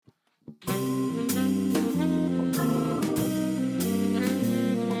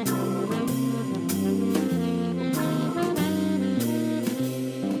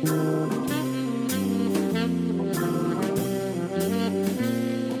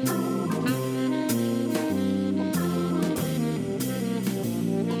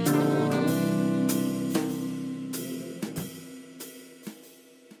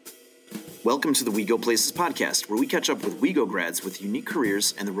Welcome to the We Go Places podcast, where we catch up with WeGo grads with unique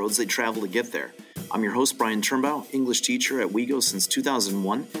careers and the roads they travel to get there. I'm your host, Brian Turnbow, English teacher at WeGo since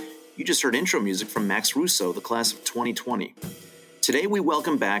 2001. You just heard intro music from Max Russo, the class of 2020. Today we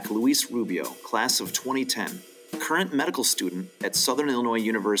welcome back Luis Rubio, class of 2010, current medical student at Southern Illinois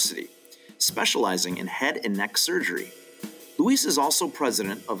University, specializing in head and neck surgery. Luis is also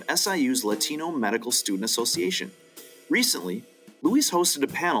president of SIU's Latino Medical Student Association. Recently, Luis hosted a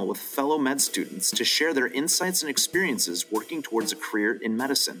panel with fellow med students to share their insights and experiences working towards a career in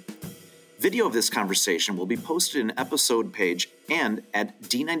medicine. Video of this conversation will be posted in an episode page and at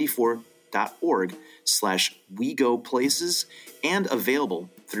d94.org/WeGoPlaces and available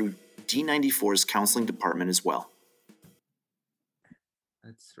through D94's counseling department as well.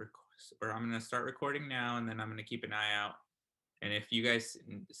 Let's record, or I'm going to start recording now, and then I'm going to keep an eye out. And if you guys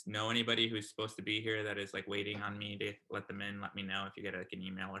know anybody who's supposed to be here that is like waiting on me to let them in, let me know if you get like an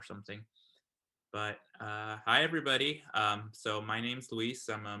email or something. But hi, everybody. So my name's Luis.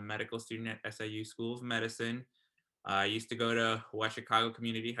 I'm a medical student at SIU School of Medicine. I used to go to West Chicago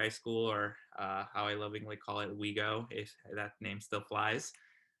Community High School, or how I lovingly call it, WeGo, if that name still flies.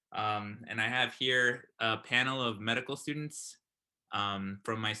 And I have here a panel of medical students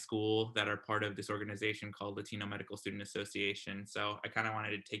from my school that are part of this organization called Latino Medical Student Association. So I kind of wanted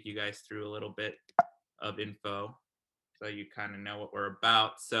to take you guys through a little bit of info so you kind of know what we're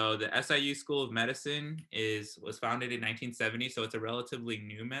about. So the SIU School of Medicine was founded in 1970, so it's a relatively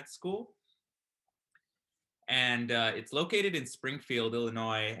new med school. And it's located in Springfield,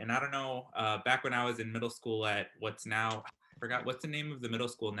 Illinois. And I don't know, back when I was in middle school at what's now, I forgot what's the name of the middle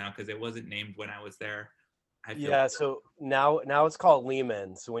school now, because it wasn't named when I was there. So now it's called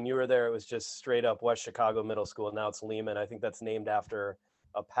Lehman. So when you were there, it was just straight up West Chicago Middle School. Now it's Lehman. I think that's named after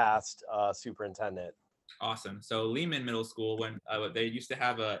a past superintendent. Awesome. So Lehman Middle School, when they used to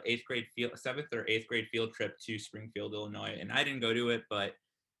have a 7th or 8th grade field trip to Springfield, Illinois, and I didn't go to it, but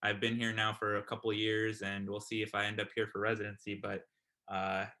I've been here now for a couple of years, and we'll see if I end up here for residency. But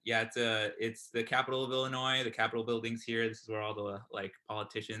it's the capital of Illinois. The Capitol building's here. This is where all the like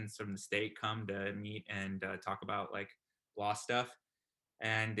politicians from the state come to meet and talk about like law stuff.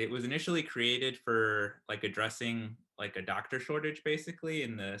 And it was initially created for like addressing like a doctor shortage basically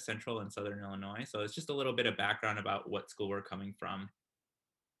in the central and southern Illinois. So it's just a little bit of background about what school we're coming from.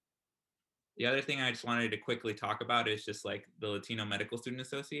 The other thing I just wanted to quickly talk about is just like the Latino Medical Student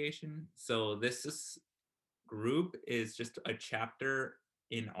Association. So this group is just a chapter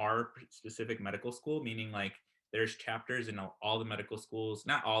in our specific medical school, meaning like there's chapters in all the medical schools,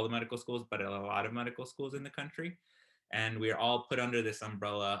 not all the medical schools, but a lot of medical schools in the country. And we are all put under this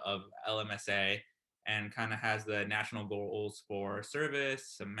umbrella of LMSA, and kind of has the national goals for service,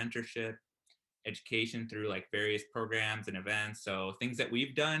 some mentorship, education through like various programs and events. So things that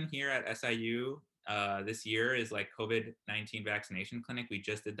we've done here at SIU this year is like COVID-19 vaccination clinic. We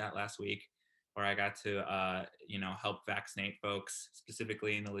just did that last week, where I got to, help vaccinate folks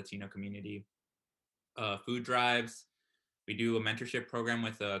specifically in the Latino community. Food drives. We do a mentorship program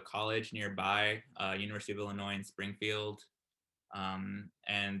with a college nearby, University of Illinois in Springfield.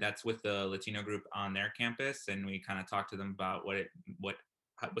 And that's with the Latino group on their campus. And we kind of talk to them about what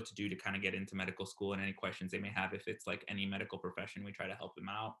to do to kind of get into medical school and any questions they may have. If it's like any medical profession, we try to help them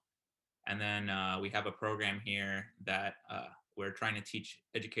out. And then we have a program here that we're trying to teach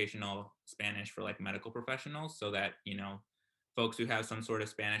educational Spanish for like medical professionals, so that, folks who have some sort of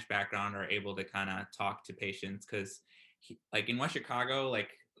Spanish background are able to kind of talk to patients. Because like in West Chicago, like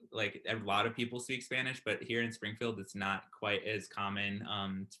a lot of people speak Spanish, but here in Springfield, it's not quite as common.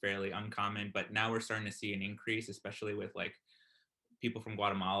 It's fairly uncommon, but now we're starting to see an increase, especially with like people from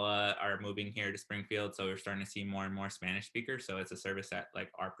Guatemala are moving here to Springfield. So we're starting to see more and more Spanish speakers. So it's a service that like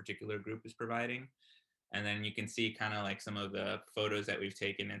our particular group is providing. And then you can see kind of like some of the photos that we've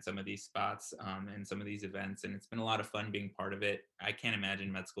taken in some of these spots and some of these events. And it's been a lot of fun being part of it. I can't imagine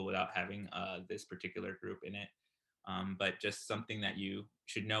med school without having this particular group in it. But just something that you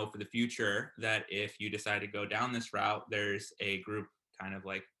should know for the future, that if you decide to go down this route, there's a group kind of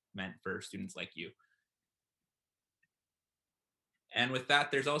like meant for students like you. And with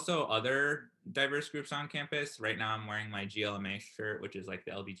that, there's also other diverse groups on campus. Right now, I'm wearing my GLMA shirt, which is like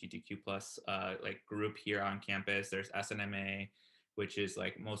the LGBTQ plus like group here on campus. There's SNMA, which is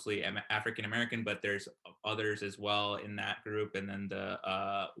like mostly African American, but there's others as well in that group. And then the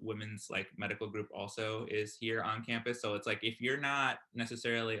women's like medical group also is here on campus. So it's like, if you're not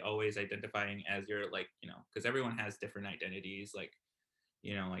necessarily always identifying as your like, because everyone has different identities, like,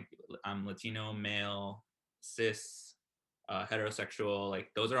 like I'm Latino, male, cis, heterosexual, like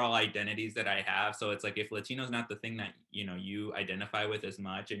those are all identities that I have. So it's like if Latino is not the thing that you identify with as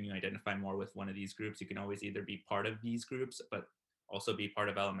much, and you identify more with one of these groups, you can always either be part of these groups, but also be part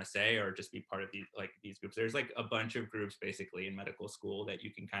of LMSA, or just be part of these groups. There's like a bunch of groups basically in medical school that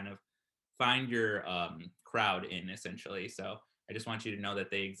you can kind of find your crowd in, essentially. So I just want you to know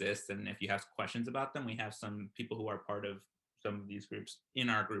that they exist, and if you have questions about them, we have some people who are part of some of these groups in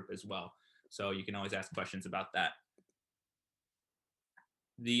our group as well. So you can always ask questions about that.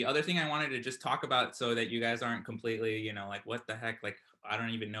 The other thing I wanted to just talk about, so that you guys aren't completely, like, what the heck, like, I don't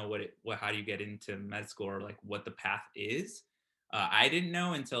even know how do you get into med school, or like what the path is. I didn't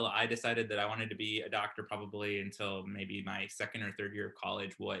know until I decided that I wanted to be a doctor, probably until maybe my second or third year of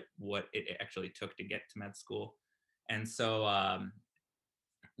college, what it actually took to get to med school. And so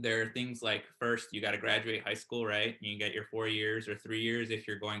there are things like, first, you got to graduate high school, right? You get your 4 years or 3 years if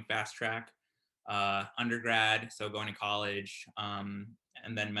you're going fast track. Undergrad, so going to college,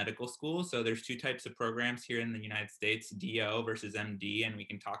 and then medical school. So there's two types of programs here in the United States, DO versus MD, and we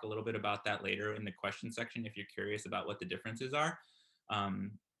can talk a little bit about that later in the question section if you're curious about what the differences are. I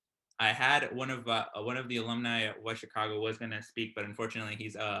had one of the alumni at West Chicago was going to speak, but unfortunately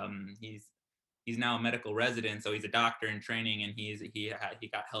he's now a medical resident, so he's a doctor in training, and he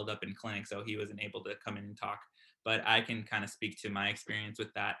got held up in clinic, so he wasn't able to come in and talk. But I can kind of speak to my experience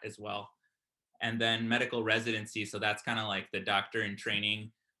with that as well. And then medical residency, so that's kind of like the doctor in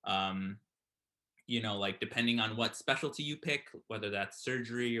training. Like depending on what specialty you pick, whether that's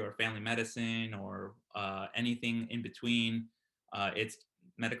surgery or family medicine or anything in between, it's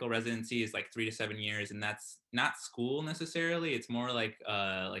medical residency is like 3 to 7 years, and that's not school necessarily. It's more like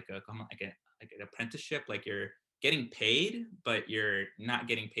an apprenticeship. Like you're getting paid, but you're not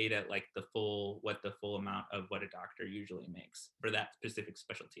getting paid at like the full amount of what a doctor usually makes for that specific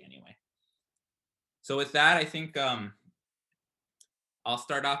specialty anyway. So with that, I think I'll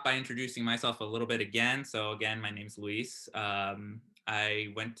start off by introducing myself a little bit again. So again, my name's Luis. I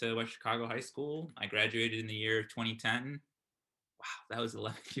went to West Chicago High School. I graduated in the year of 2010. Wow, that was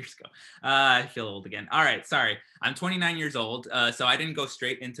 11 years ago. I feel old again. All right, sorry. I'm 29 years old. So I didn't go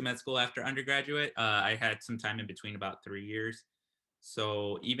straight into med school after undergraduate. I had some time in between, about 3 years.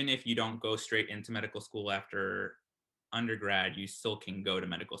 So even if you don't go straight into medical school after undergrad, you still can go to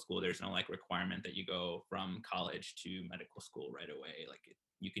medical school. There's no like requirement that you go from college to medical school right away. Like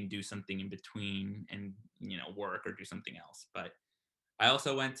you can do something in between and work or do something else. But I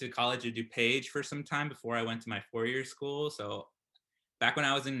also went to college at DuPage for some time before I went to my 4-year school. So back when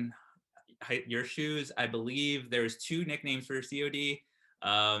I was in your shoes, I believe there was 2 nicknames for COD,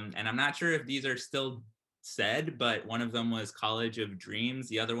 and I'm not sure if these are still said, but one of them was College of Dreams.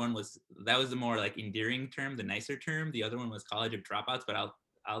 The other one was the more like endearing term, the nicer term. The other one was College of Dropouts. But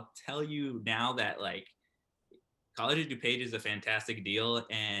I'll tell you now that like College of DuPage is a fantastic deal,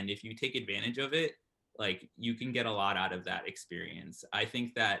 and if you take advantage of it, like you can get a lot out of that experience. I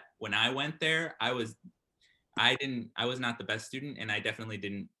think that when I went there, I was not the best student, and I definitely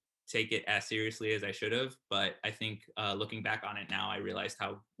didn't take it as seriously as I should have. But I think looking back on it now, I realized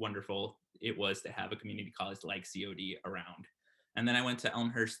how wonderful it was to have a community college like COD around. And then I went to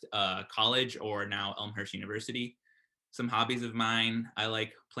Elmhurst College, or now Elmhurst University. Some hobbies of mine: I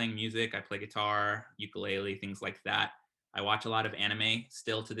like playing music. I play guitar, ukulele, things like that. I watch a lot of anime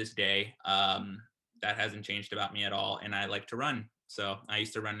still to this day. That hasn't changed about me at all. And I like to run. So I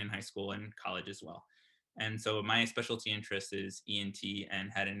used to run in high school and college as well. And so my specialty interest is ENT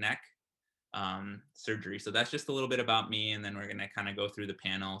and head and neck surgery. So that's just a little bit about me. And then we're going to kind of go through the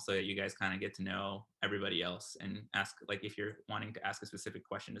panel so that you guys kind of get to know everybody else and ask, like, if you're wanting to ask a specific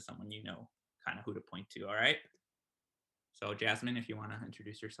question to someone, kind of who to point to. All right. So Jasmine, if you want to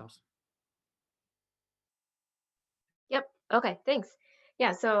introduce yourself. Yep. Okay. Thanks.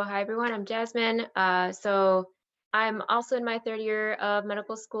 Yeah. So hi everyone. I'm Jasmine. So I'm also in my 3rd year of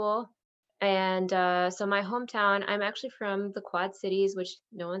medical school, and so my hometown. I'm actually from the Quad Cities, which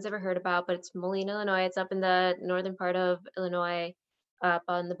no one's ever heard about, but it's Moline, Illinois. It's up in the northern part of Illinois, up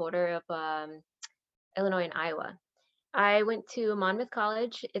on the border of Illinois and Iowa. I went to Monmouth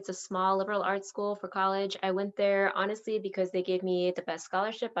College. It's a small liberal arts school for college. I went there honestly because they gave me the best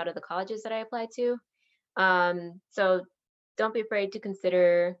scholarship out of the colleges that I applied to. So don't be afraid to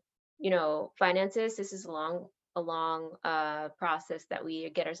consider, finances. This is a long process that we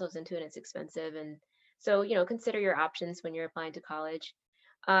get ourselves into, and it's expensive. And so, consider your options when you're applying to college.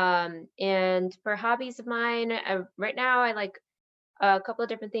 And for hobbies of mine, right now I like a couple of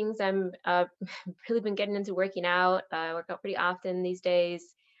different things. I'm really been getting into working out. I work out pretty often these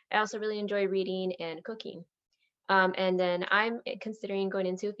days. I also really enjoy reading and cooking. And then I'm considering going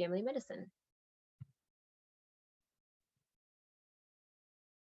into family medicine.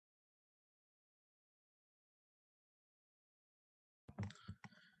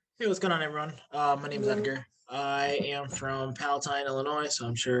 Hey, what's going on, everyone? My name is Edgar. I am from Palatine, Illinois, so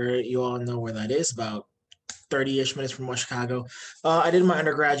I'm sure you all know where that is, about 30-ish minutes from West Chicago. I did my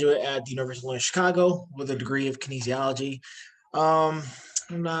undergraduate at the University of Illinois Chicago with a degree of kinesiology. Um,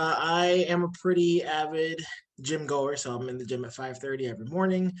 I am a pretty avid gym goer, so I'm in the gym at 5:30 every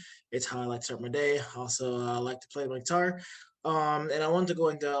morning. It's how I like to start my day. Also, I like to play my guitar. And I want to go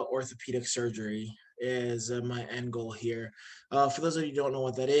into orthopedic surgery is my end goal here. For those of you who don't know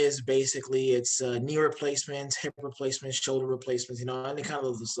what that is, basically it's knee replacements, hip replacements, shoulder replacements, any kind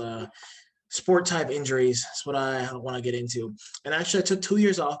of those sport type injuries. That's what I want to get into. And actually, I took 2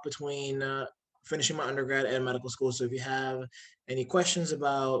 years off between finishing my undergrad and medical school. So if you have any questions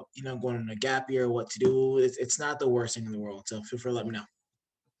about, going on a gap year, what to do, it's not the worst thing in the world. So feel free to let me know.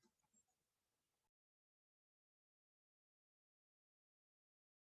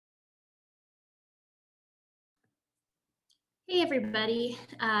 Hey everybody,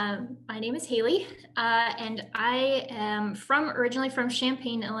 my name is Haley, and I am originally from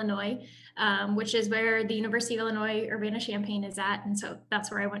Champaign, Illinois, which is where the University of Illinois Urbana-Champaign is at, and so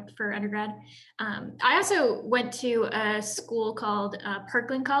that's where I went for undergrad. I also went to a school called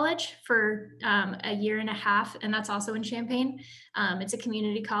Parkland College for a year and a half, and that's also in Champaign. It's a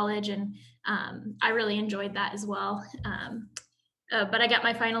community college, and I really enjoyed that as well. But I got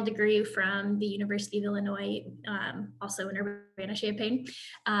my final degree from the University of Illinois, also in Urbana-Champaign.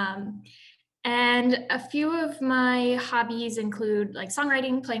 And a few of my hobbies include like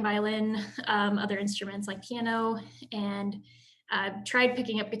songwriting, playing violin, other instruments like piano, and I've tried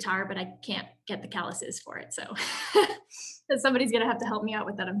picking up guitar, but I can't get the calluses for it. So somebody's gonna have to help me out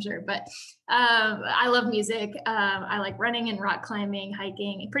with that, I'm sure. But I love music. I like running and rock climbing,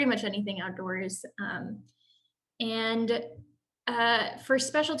 hiking, pretty much anything outdoors. And for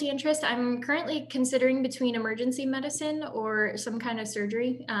specialty interest, I'm currently considering between emergency medicine or some kind of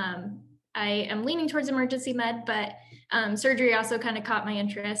surgery. I am leaning towards emergency med, but surgery also kind of caught my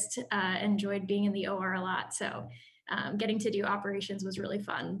interest. Enjoyed being in the OR a lot. So getting to do operations was really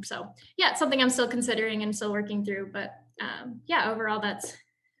fun. So yeah, it's something I'm still considering and still working through. But yeah, overall, that's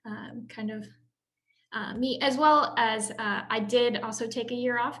kind of me, as well as I did also take a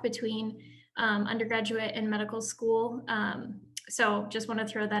year off between undergraduate and medical school. So just want to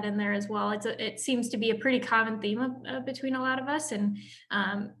throw that in there as well. It seems to be a pretty common theme between a lot of us, and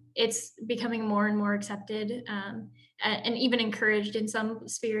it's becoming more and more accepted and even encouraged in some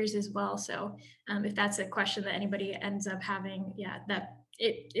spheres as well. So if that's a question that anybody ends up having, yeah, that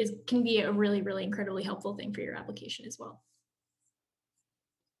can be a really, really incredibly helpful thing for your application as well.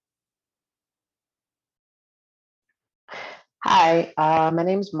 Hi, my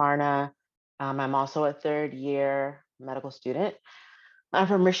name's Marna. I'm also a third year medical student. I'm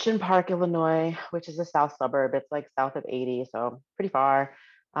from Richmond Park, Illinois, which is a south suburb. It's like south of 80, so pretty far.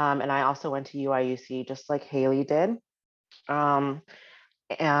 And I also went to UIUC just like Haley did. Um,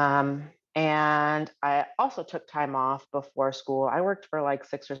 and I also took time off before school. I worked for like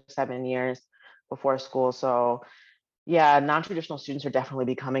 6 or 7 years before school. So yeah, non-traditional students are definitely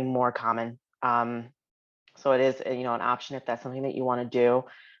becoming more common. So it is, an option if that's something that you want to do.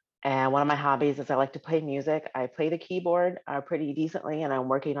 And one of my hobbies is I like to play music. I play the keyboard pretty decently, and I'm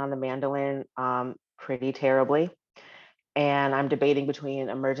working on the mandolin pretty terribly. And I'm debating between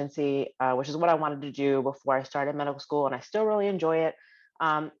emergency, which is what I wanted to do before I started medical school, and I still really enjoy it,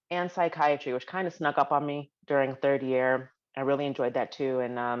 and psychiatry, which kind of snuck up on me during third year. I really enjoyed that too.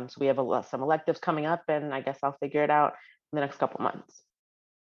 And so we have some electives coming up, and I guess I'll figure it out in the next couple months.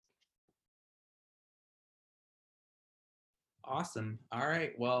 Awesome. All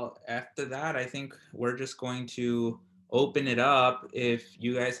right. Well, after that, I think we're just going to open it up. If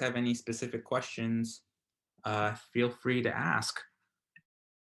you guys have any specific questions, feel free to ask.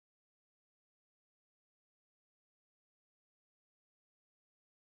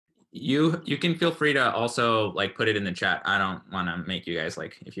 You can feel free to also like put it in the chat. I don't want to make you guys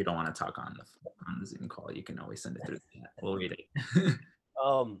like, if you don't want to talk on the Zoom call, you can always send it through the chat. We'll read it.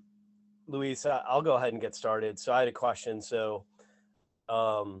 Luis, I'll go ahead and get started. So I had a question. So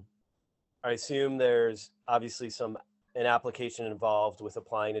I assume there's obviously an application involved with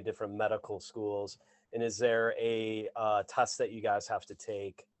applying to different medical schools. And is there a test that you guys have to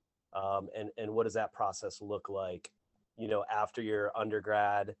take? And what does that process look like, after your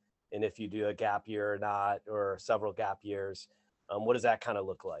undergrad? And if you do a gap year or not, or several gap years, what does that kind of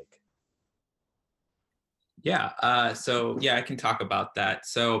look like? Yeah. So yeah, I can talk about that.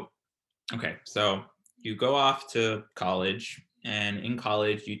 So, okay. So you go off to college, and in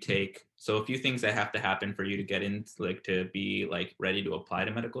college you take, so a few things that have to happen for you to get in, like to be like ready to apply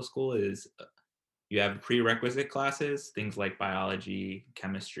to medical school is You have prerequisite classes, things like biology,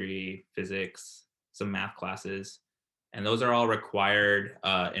 chemistry, physics, some math classes, and those are all required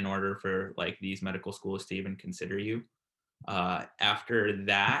in order for like these medical schools to even consider you. After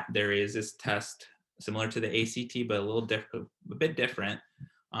that, there is this test similar to the ACT, but a bit different.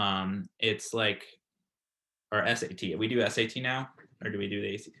 It's like our SAT. We do SAT now, or do we do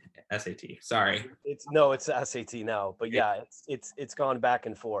the SAT? Sorry. It's SAT now, but yeah, it's gone back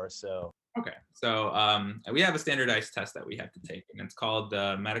and forth. So okay, so we have a standardized test that we have to take, and it's called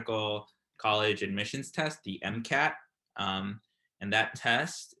the Medical College Admissions Test, the MCAT. And that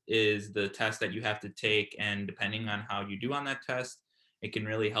test is the test that you have to take, and depending on how you do on that test, it can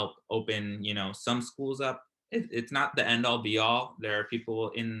really help open, some schools up. It's not the end all be all. There are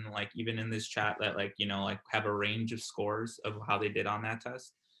people in even in this chat that have a range of scores of how they did on that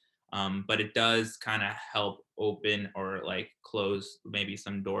test. But it does kind of help open or close maybe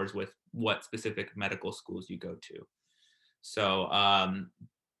some doors with what specific medical schools you go to. So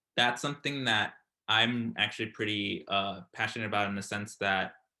that's something that I'm actually pretty passionate about, in the sense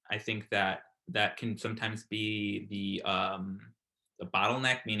that I think that can sometimes be the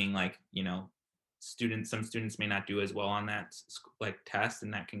bottleneck, meaning some students may not do as well on that test,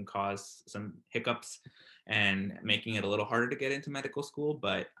 and that can cause some hiccups and making it a little harder to get into medical school.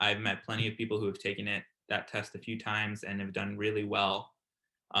 But I've met plenty of people who have taken that test a few times and have done really well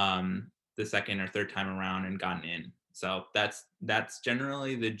the second or third time around and gotten in. So that's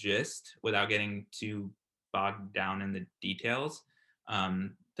generally the gist, without getting too bogged down in the details.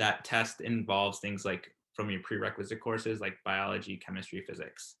 That test involves things like from your prerequisite courses like biology, chemistry,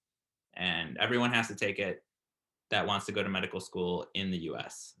 physics, and everyone has to take it that wants to go to medical school in the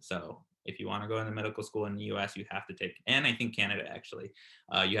US. So if you want to go into medical school in the US, you have to take, and I think Canada actually,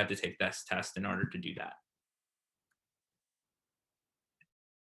 you have to take this test in order to do that.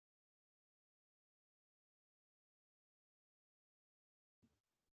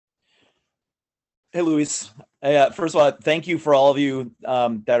 Hey, Luis. First of all, thank you for all of you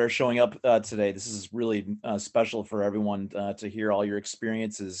that are showing up today. This is really special for everyone to hear all your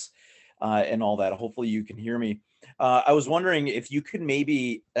experiences and all that. Hopefully you can hear me. I was wondering if you could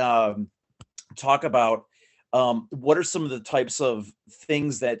maybe talk about what are some of the types of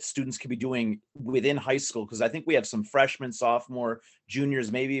things that students can be doing within high school? Because I think we have some freshmen, sophomore,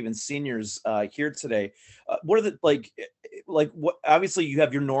 juniors, maybe even seniors here today. What are the what? Obviously, you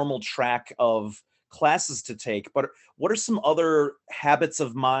have your normal track of classes to take, but what are some other habits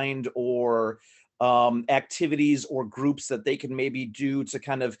of mind or activities or groups that they can maybe do to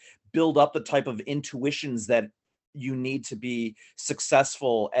kind of build up the type of intuitions that you need to be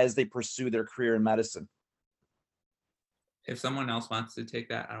successful as they pursue their career in medicine? If someone else wants to take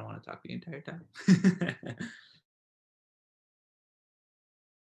that, I don't want to talk the entire time.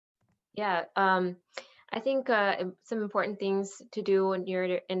 Yeah, I think some important things to do when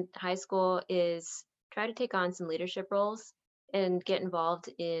you're in high school is try to take on some leadership roles and get involved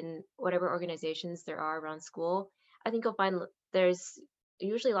in whatever organizations there are around school. I think you'll find there's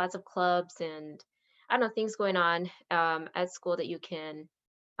usually lots of clubs and I don't know things going on at school that you can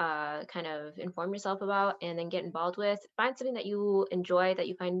kind of inform yourself about and then get involved with. Find something that you enjoy, that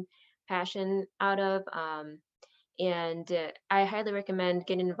you find passion out of. And I highly recommend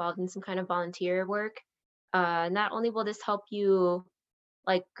getting involved in some kind of volunteer work. Not only will this help you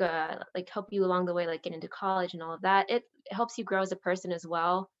help you along the way, like get into college and all of that, it helps you grow as a person as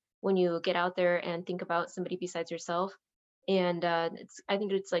well when you get out there and think about somebody besides yourself. And I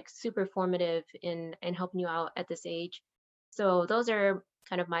think it's like super formative in helping you out at this age. So those are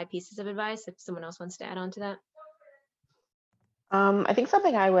kind of my pieces of advice. If someone else wants to add on to that. I think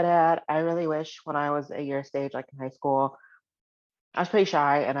something I would add, I really wish when I was a year stage, like in high school, I was pretty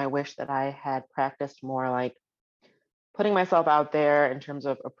shy, and I wish that I had practiced more like putting myself out there in terms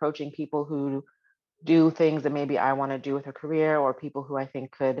of approaching people who do things that maybe I want to do with a career, or people who I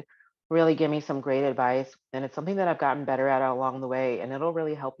think could really give me some great advice. And it's something that I've gotten better at along the way, and it'll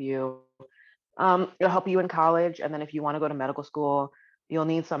really help you. It'll help you in college, and then if you want to go to medical school, you'll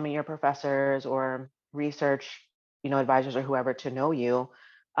need some of your professors or research, advisors or whoever to know you,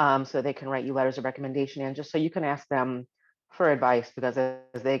 so they can write you letters of recommendation, and just so you can ask them for advice, because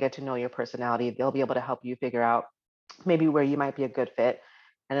as they get to know your personality, they'll be able to help you figure out maybe where you might be a good fit,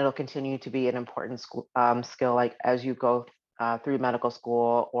 and it'll continue to be an important skill, like as you go through medical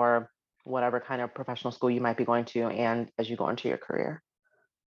school or whatever kind of professional school you might be going to, and as you go into your career.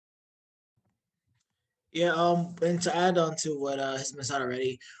 Yeah, and to add on to what has been said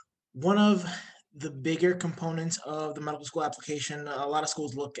already, one of the bigger components of the medical school application. A lot of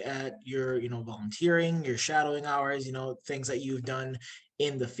schools look at your, volunteering, your shadowing hours, things that you've done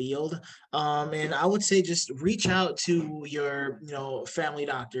in the field. And I would say just reach out to your, family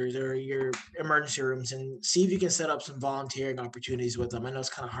doctors or your emergency rooms and see if you can set up some volunteering opportunities with them. I know it's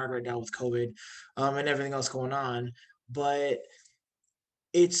kind of hard right now with COVID and everything else going on, but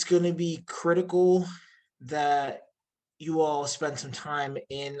it's going to be critical that you all spend some time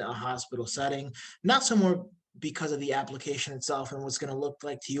in a hospital setting, not so more because of the application itself and what's going to look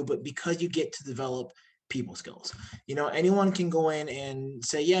like to you, but because you get to develop people skills. Anyone can go in and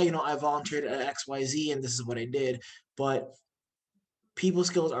say, yeah, I volunteered at XYZ and this is what I did. But people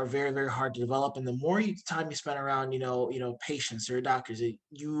skills are very, very hard to develop, and the more time you spend around patients or doctors,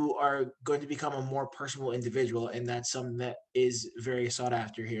 you are going to become a more personable individual, and that's something that is very sought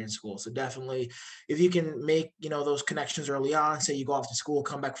after here in school. So definitely, if you can make those connections early on, say you go off to school,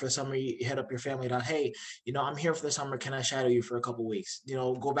 come back for the summer, you hit up your family about, hey, I'm here for the summer, can I shadow you for a couple weeks?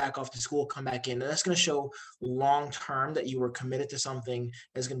 Go back off to school, come back in, and that's going to show long term that you were committed to something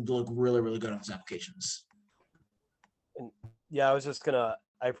that's going to look really, really good on those applications. Yeah,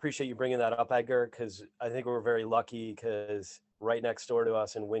 I appreciate you bringing that up, Edgar, because I think we're very lucky because right next door to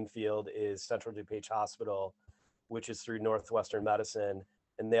us in Winfield is Central DuPage Hospital, which is through Northwestern Medicine,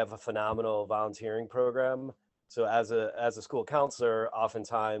 and they have a phenomenal volunteering program. So as a school counselor,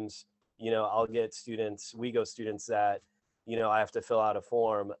 oftentimes, I'll get WeGo students that, I have to fill out a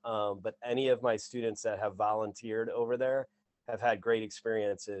form. But any of my students that have volunteered over there have had great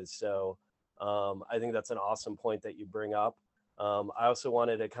experiences. So I think that's an awesome point that you bring up. I also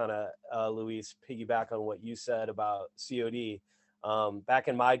wanted to kind of, Luis, piggyback on what you said about COD. Back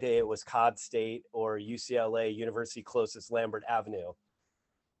in my day, it was Codd State or UCLA, University Closest Lambert Avenue.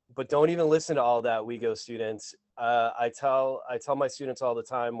 But don't even listen to all that, WeGo students. I tell my students all the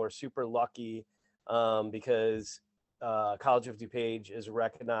time, we're super lucky because College of DuPage is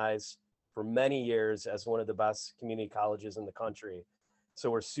recognized for many years as one of the best community colleges in the country.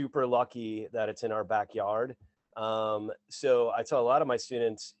 So we're super lucky that it's in our backyard. So I tell a lot of my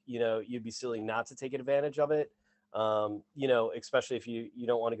students, you'd be silly not to take advantage of it. Especially if you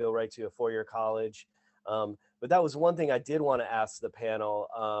don't want to go right to a four-year college. But that was one thing I did want to ask the panel.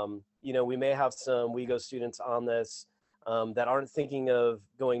 We may have some WeGo students on this that aren't thinking of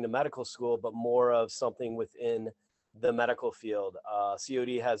going to medical school, but more of something within the medical field.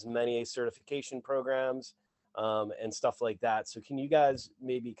 COD has many certification programs and stuff like that. So can you guys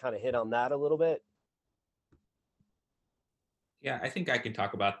maybe kind of hit on that a little bit? Yeah, I think I can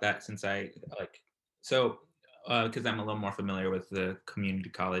talk about that since because I'm a little more familiar with the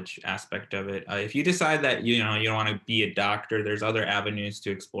community college aspect of it. If you decide that you don't want to be a doctor, there's other avenues to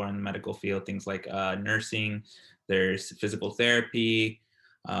explore in the medical field, things like nursing, there's physical therapy,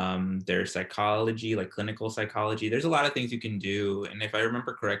 there's psychology, like clinical psychology. There's a lot of things you can do. And if I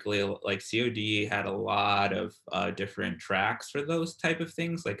remember correctly, like COD had a lot of different tracks for those type of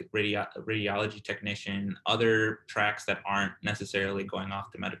things, like radiology technician, other tracks that aren't necessarily going off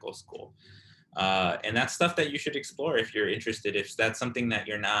to medical school. And that's stuff that you should explore if you're interested. If that's something that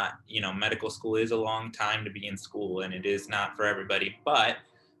you're not, medical school is a long time to be in school and it is not for everybody, but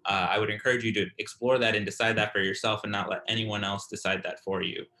I would encourage you to explore that and decide that for yourself and not let anyone else decide that for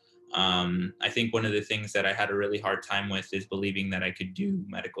you. I think one of the things that I had a really hard time with is believing that I could do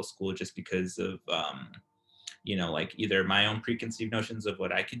medical school just because of, like either my own preconceived notions of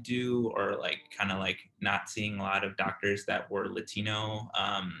what I could do or like kind of like not seeing a lot of doctors that were Latino.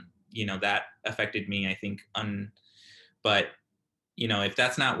 That affected me, I think. But if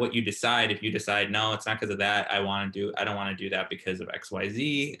that's not what you decide, if you decide, no, it's not because of that, I don't want to do that because of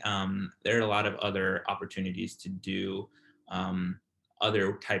XYZ, there are a lot of other opportunities to do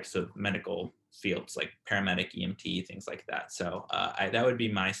other types of medical fields like paramedic, EMT, things like that. So that would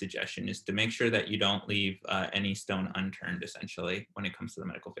be my suggestion, is to make sure that you don't leave any stone unturned, essentially, when it comes to the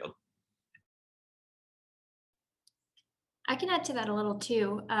medical field. I can add to that a little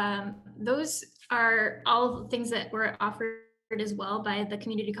too. Those are all things that were offered as well by the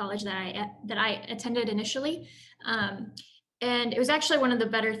community college that I attended initially. And it was actually one of the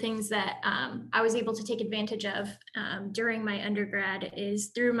better things that I was able to take advantage of during my undergrad.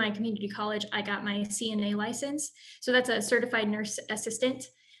 Is through my community college, I got my CNA license. So that's a certified nurse assistant,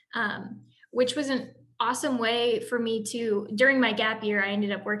 which was an awesome way for me to, during my gap year, I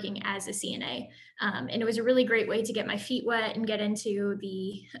ended up working as a CNA. And it was a really great way to get my feet wet and get into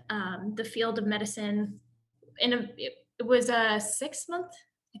the field of medicine. And it was a 6 month,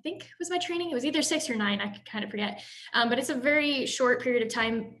 I think was my training. It was either 6 or 9, I could kind of forget. But it's a very short period of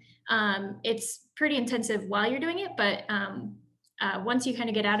time. It's pretty intensive while you're doing it, but once you kind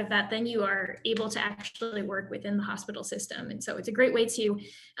of get out of that, then you are able to actually work within the hospital system. And so it's a great way to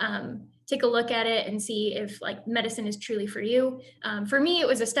take a look at it and see if like medicine is truly for you. For me, it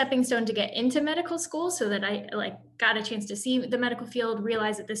was a stepping stone to get into medical school so that I like got a chance to see the medical field,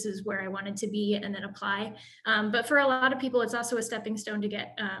 realize that this is where I wanted to be, and then apply. But for a lot of people, it's also a stepping stone to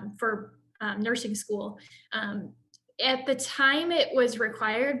get for nursing school. At the time, it was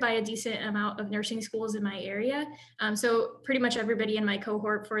required by a decent amount of nursing schools in my area. So pretty much everybody in my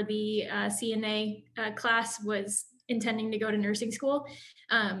cohort for the CNA class was intending to go to nursing school.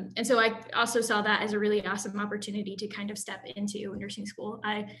 And so I also saw that as a really awesome opportunity to kind of step into nursing school.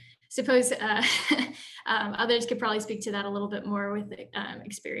 I suppose others could probably speak to that a little bit more with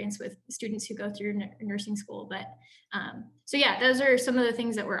experience with students who go through nursing school. But so yeah, those are some of the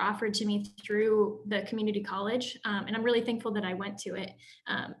things that were offered to me through the community college. And I'm really thankful that I went to it.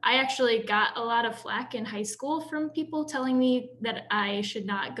 I actually got a lot of flack in high school from people telling me that I should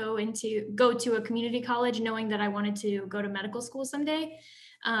not go to a community college knowing that I wanted to go to medical school someday.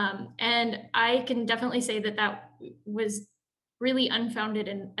 And I can definitely say that that was really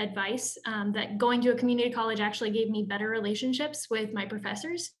unfounded advice, that going to a community college actually gave me better relationships with my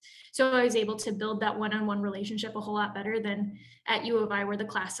professors. So I was able to build that one-on-one relationship a whole lot better than at U of I, where the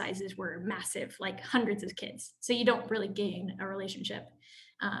class sizes were massive, like hundreds of kids. So you don't really gain a relationship.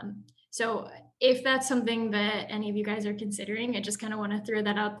 So if that's something that any of you guys are considering, I just kind of want to throw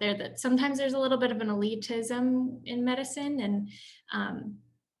that out there, that sometimes there's a little bit of an elitism in medicine, and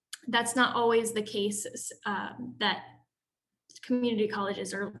that's not always the case, that community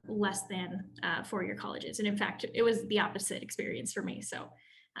colleges are less than four-year colleges. And in fact, it was the opposite experience for me. So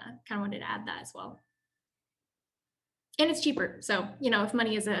kind of wanted to add that as well. And it's cheaper. So, if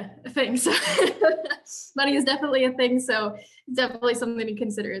money is a thing, so money is definitely a thing. So it's definitely something to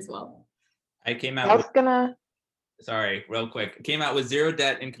consider as well. I came out Sorry, real quick. Came out with zero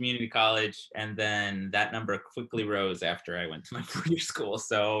debt in community college, and then that number quickly rose after I went to my four-year school.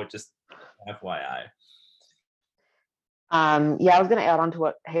 So just FYI. Yeah, I was going to add on to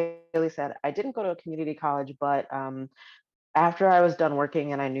what Haley said. I didn't go to a community college, but after I was done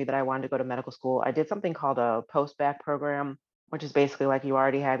working and I knew that I wanted to go to medical school, I did something called a post-bac program, which is basically like you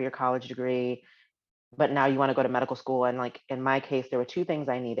already have your college degree, but now you want to go to medical school. And like in my case, there were two things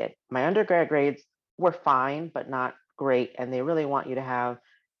I needed. My undergrad grades were fine, but not great. And they really want you to have,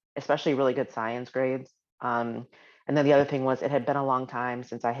 especially really good science grades. And then the other thing was, it had been a long time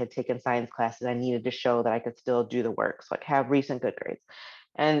since I had taken science classes. I needed to show that I could still do the work, so like have recent good grades.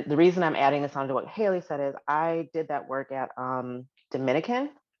 And the reason I'm adding this on to what Haley said is I did that work at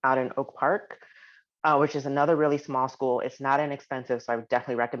Dominican out in Oak Park, which is another really small school. It's not inexpensive, so I would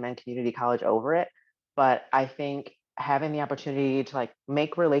definitely recommend community college over it. But I think having the opportunity to like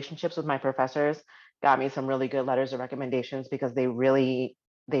make relationships with my professors got me some really good letters of recommendations, because they really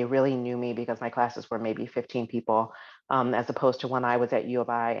knew me, because my classes were maybe 15 people, as opposed to when I was at U of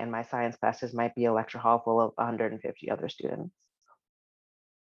I and my science classes might be a lecture hall full of 150 other students.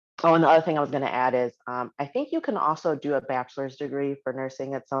 Oh, and the other thing I was going to add is I think you can also do a bachelor's degree for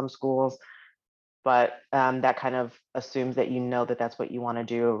nursing at some schools, but that kind of assumes that you know that that's what you want to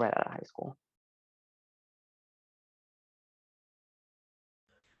do right out of high school.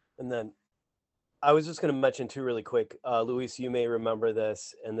 And then I was just going to mention too really quick, Luis, you may remember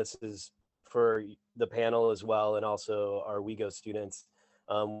this, and this is for the panel as well, and also our WeGo students.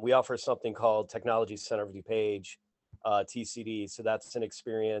 We offer something called Technology Center of DuPage, TCD. So that's an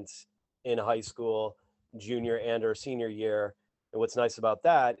experience in high school, junior and or senior year. And what's nice about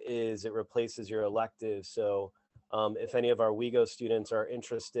that is it replaces your elective. So if any of our WeGo students are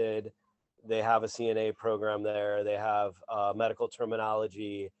interested, they have a CNA program there, they have medical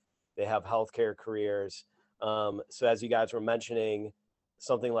terminology, they have healthcare careers. So as you guys were mentioning,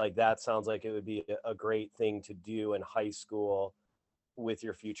 something like that sounds like it would be a great thing to do in high school with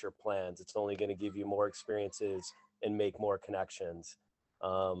your future plans. It's only going to give you more experiences and make more connections.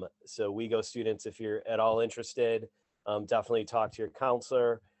 So WeGo students, if you're at all interested, definitely talk to your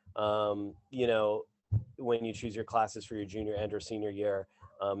counselor, when you choose your classes for your junior and or senior year,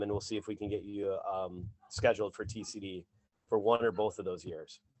 and we'll see if we can get you scheduled for TCD for one or both of those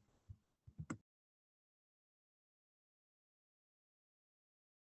years.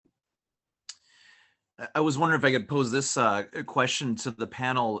 I was wondering if I could pose this question to the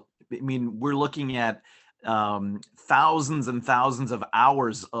panel. I mean, we're looking at thousands and thousands of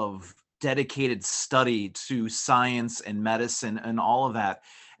hours of dedicated study to science and medicine and all of that.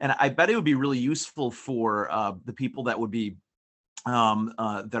 And I bet it would be really useful for the people that would be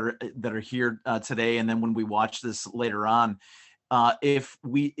that are here today, and then when we watch this later on, if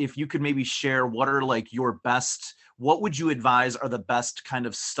you could maybe share what are like what would you advise are the best kind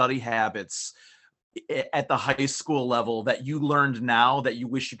of study habits at the high school level that you learned now that you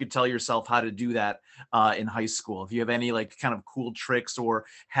wish you could tell yourself how to do that in high school? If you have any like kind of cool tricks or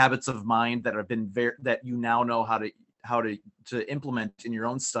habits of mind that have been that you now know how to implement in your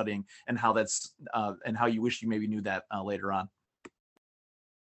own studying, and how that's and how you wish you maybe knew that later on,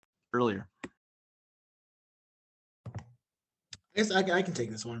 earlier. I guess I can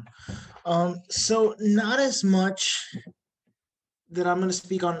take this one. So not as much that I'm going to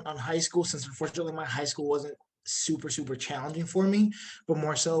speak on high school, since unfortunately my high school wasn't super challenging for me, but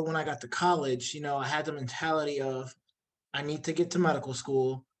more so when I got to college, I had the mentality of I need to get to medical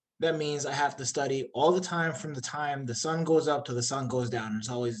school. That means I have to study all the time, from the time the sun goes up to the sun goes down. It's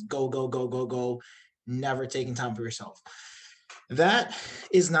always go, go, go, go, go, never taking time for yourself. That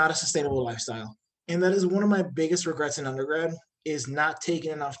is not a sustainable lifestyle. And that is one of my biggest regrets in undergrad, is not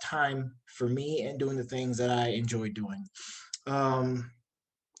taking enough time for me and doing the things that I enjoy doing.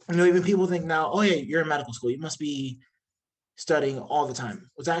 Even people think now, oh yeah, you're in medical school, you must be studying all the time.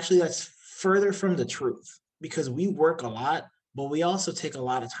 It's actually, that's further from the truth, because we work a lot, but we also take a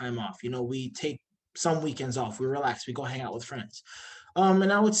lot of time off. We take some weekends off, we relax, we go hang out with friends.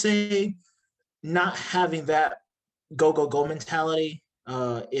 And I would say not having that go, go, go mentality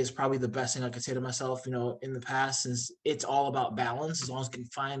is probably the best thing I could say to myself, in the past, since it's all about balance. As long as you can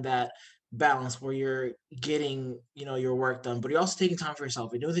find that balance where you're getting, your work done, but you're also taking time for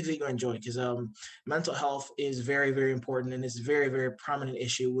yourself and doing things that you enjoy, because mental health is very, very important, and it's a very, very prominent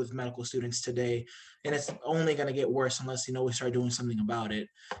issue with medical students today. And it's only going to get worse unless, we start doing something about it,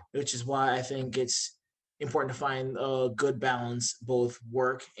 which is why I think it's important to find a good balance, both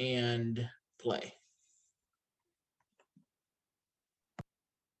work and play.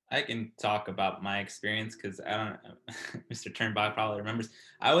 I can talk about my experience because I don't Mr. Turnbow probably remembers.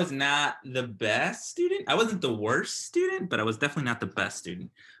 I was not the best student. I wasn't the worst student, but I was definitely not the best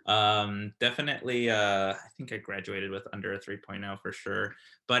student. Definitely, I think I graduated with under a 3.0 for sure.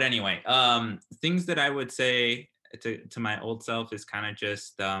 But anyway, things that I would say to my old self is kind of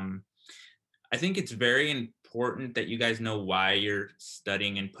just, I think it's very important that you guys know why you're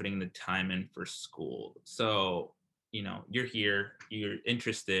studying and putting the time in for school. So you're here, you're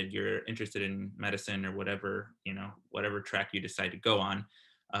interested in medicine or whatever, whatever track you decide to go on.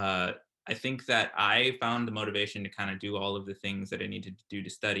 I think that I found the motivation to kind of do all of the things that I needed to do to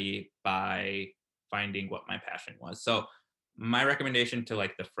study by finding what my passion was. So my recommendation to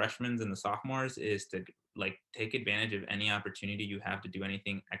like the freshmen and the sophomores is to like take advantage of any opportunity you have to do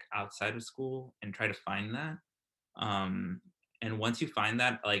anything outside of school and try to find that. And once you find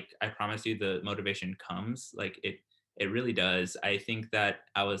that, like, I promise you the motivation comes. Like it really does. I think that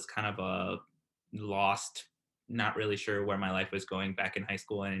I was kind of lost, not really sure where my life was going back in high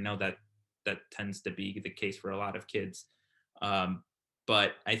school. And I know that tends to be the case for a lot of kids.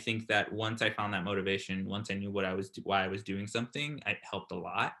 But I think that once I found that motivation, once I knew why I was doing something, it helped a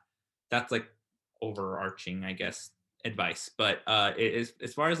lot. That's like overarching, I guess, advice. But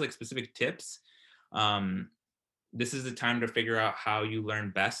as far as like specific tips, this is the time to figure out how you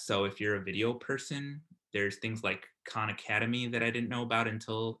learn best. So if you're a video person, there's things like Khan Academy that I didn't know about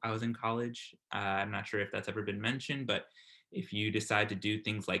until I was in college. I'm not sure if that's ever been mentioned, but if you decide to do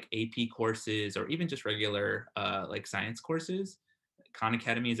things like AP courses or even just regular like science courses, Khan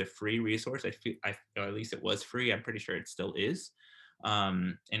Academy is a free resource. Or at least it was free. I'm pretty sure it still is.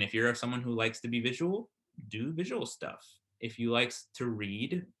 And if you're someone who likes to be visual, do visual stuff. If you like to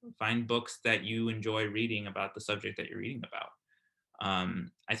read, find books that you enjoy reading about the subject that you're reading about.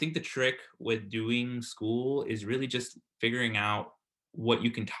 I think the trick with doing school is really just figuring out what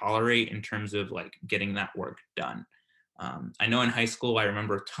you can tolerate in terms of like getting that work done. I know in high school, I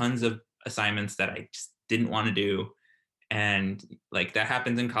remember tons of assignments that I just didn't want to do. And like that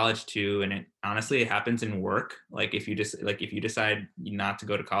happens in college too. And honestly, it happens in work. Like if you decide not to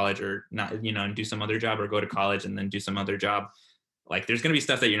go to college or not, and do some other job, or go to college and then do some other job, like there's going to be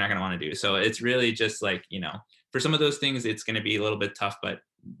stuff that you're not going to want to do. So it's really just like, for some of those things, it's going to be a little bit tough, but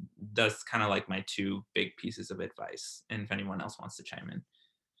that's kind of like my two big pieces of advice. And if anyone else wants to chime in.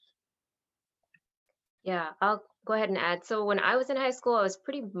 Yeah, I'll go ahead and add. So when I was in high school, I was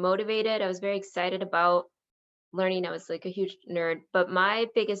pretty motivated. I was very excited about learning. I was like a huge nerd. But my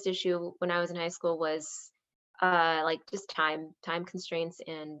biggest issue when I was in high school was like just time constraints.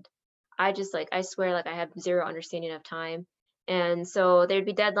 And I just like, I swear, like I have zero understanding of time. And so there'd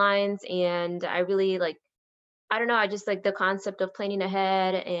be deadlines, and I really like, I don't know, I just like the concept of planning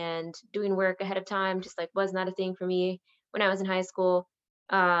ahead and doing work ahead of time just like was not a thing for me when I was in high school.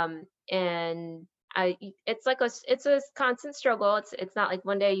 And it's like it's a constant struggle. It's not like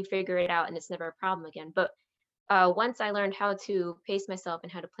one day you figure it out and it's never a problem again. But once I learned how to pace myself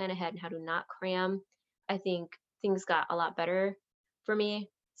and how to plan ahead and how to not cram, I think things got a lot better for me.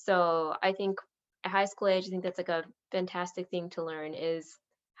 So I think at high school age, I think that's like a fantastic thing to learn is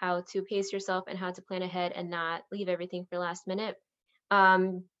how to pace yourself and how to plan ahead and not leave everything for last minute.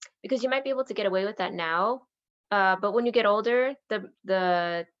 Um, because you might be able to get away with that now, but when you get older,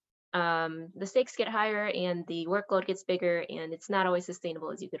 the stakes get higher and the workload gets bigger, and it's not always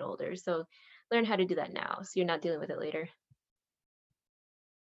sustainable as you get older. So learn how to do that now so you're not dealing with it later.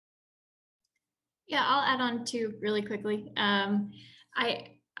 Yeah, I'll add on to really quickly.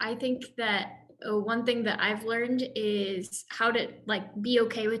 I think that one thing that I've learned is how to like be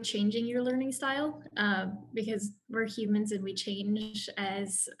okay with changing your learning style, because we're humans and we change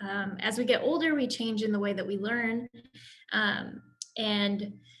as we get older. We change in the way that we learn,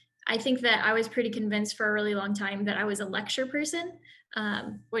 and I think that I was pretty convinced for a really long time that I was a lecture person,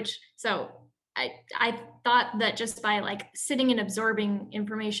 I thought that just by like sitting and absorbing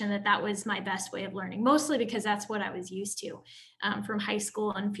information that was my best way of learning, mostly because that's what I was used to from high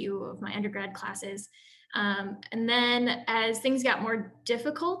school and a few of my undergrad classes. And then as things got more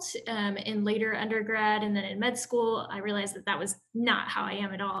difficult in later undergrad and then in med school, I realized that was not how I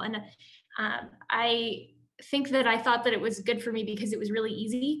am at all. And I think that I thought that it was good for me because it was really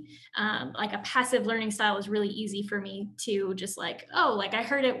easy. Like a passive learning style is really easy for me to just like, oh, like I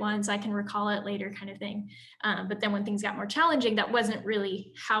heard it once, I can recall it later kind of thing. But then when things got more challenging, that wasn't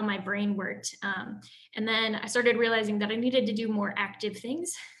really how my brain worked. And then I started realizing that I needed to do more active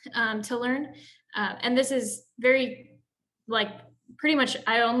things to learn. And this is very like pretty much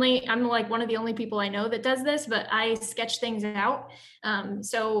I'm like one of the only people I know that does this, but I sketch things out.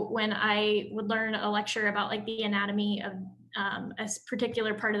 So when I would learn a lecture about like the anatomy of a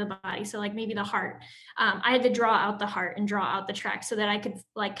particular part of the body, so like maybe the heart, I had to draw out the heart and draw out the track so that I could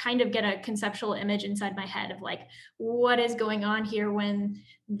like kind of get a conceptual image inside my head of like what is going on here when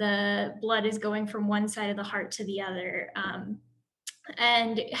the blood is going from one side of the heart to the other.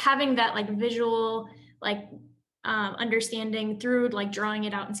 And having that like visual like understanding through like drawing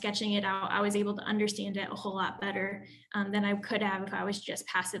it out and sketching it out, I was able to understand it a whole lot better than I could have if I was just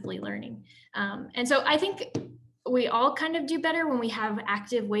passively learning. And so I think we all kind of do better when we have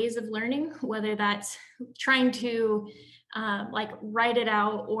active ways of learning, whether that's trying to like write it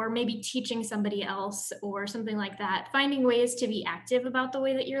out or maybe teaching somebody else or something like that, finding ways to be active about the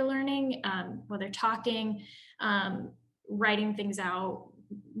way that you're learning, whether talking, writing things out,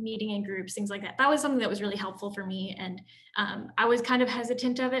 meeting in groups, things like that. That was something that was really helpful for me. And I was kind of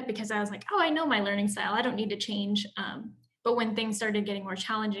hesitant of it because I was like, oh, I know my learning style, I don't need to change. But when things started getting more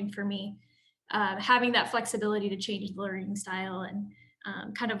challenging for me, having that flexibility to change the learning style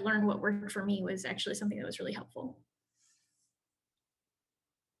and kind of learn what worked for me was actually something that was really helpful.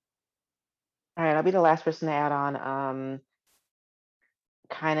 All right, I'll be the last person to add on.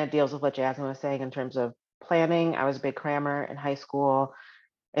 Kind of deals with what Jasmine was saying in terms of planning. I was a big crammer in high school.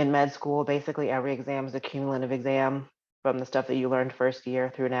 In med school, basically every exam is a cumulative exam from the stuff that you learned first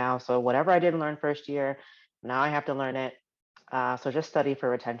year through now. So whatever I didn't learn first year, now I have to learn it. So just study for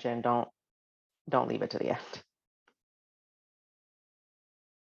retention. Don't leave it to the end.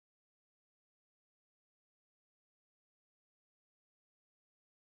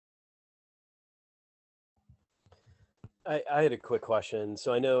 I had a quick question.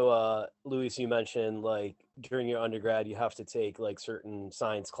 So I know, Luis, you mentioned like during your undergrad, you have to take like certain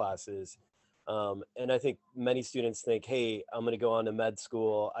science classes. And I think many students think, hey, I'm going to go on to med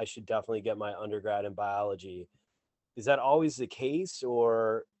school. I should definitely get my undergrad in biology. Is that always the case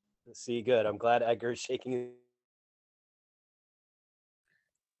or see, good. I'm glad Edgar's shaking.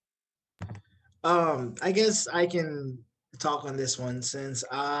 I guess I can talk on this one since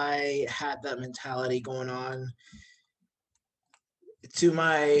I had that mentality going on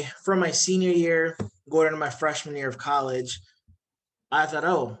from my senior year going into my freshman year of college. I thought,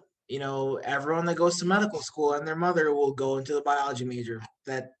 oh, everyone that goes to medical school and their mother will go into the biology major.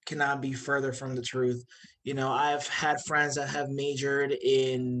 That cannot be further from the truth. I've had friends that have majored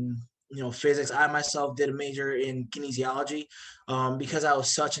in physics. I myself did a major in kinesiology because I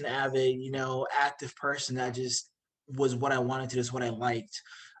was such an avid active person. That just was what I wanted to do, is what I liked.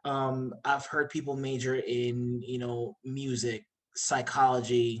 I've heard people major in music,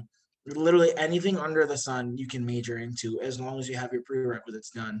 psychology, literally anything under the sun you can major into as long as you have your prerequisites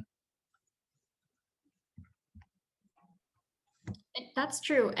done. That's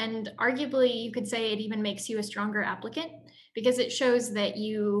true. And arguably, you could say it even makes you a stronger applicant because it shows that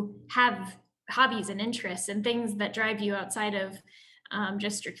you have hobbies and interests and things that drive you outside of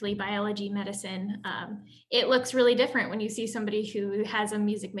just strictly biology, medicine, it looks really different when you see somebody who has a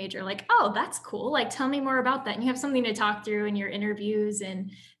music major, like, oh, that's cool. Like, tell me more about that. And you have something to talk through in your interviews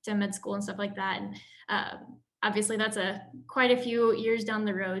and to med school and stuff like that. And obviously that's quite a few years down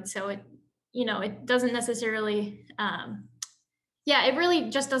the road. So it doesn't necessarily, yeah, it really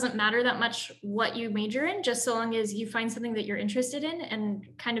just doesn't matter that much what you major in, just so long as you find something that you're interested in and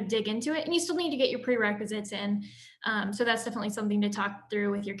kind of dig into it. And you still need to get your prerequisites in. So that's definitely something to talk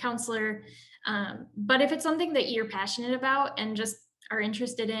through with your counselor. But if it's something that you're passionate about and just are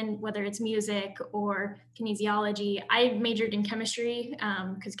interested in, whether it's music or kinesiology, I majored in chemistry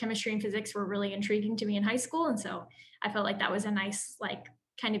because chemistry and physics were really intriguing to me in high school. And so I felt like that was a nice, like,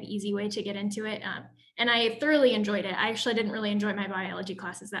 kind of easy way to get into it. And I thoroughly enjoyed it. I actually didn't really enjoy my biology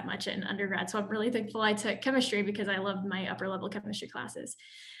classes that much in undergrad. So I'm really thankful I took chemistry because I loved my upper level chemistry classes.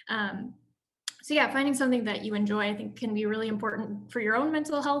 So yeah, finding something that you enjoy, I think, can be really important for your own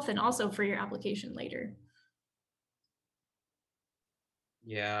mental health and also for your application later.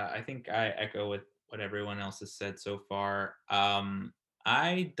 Yeah, I think I echo with what everyone else has said so far.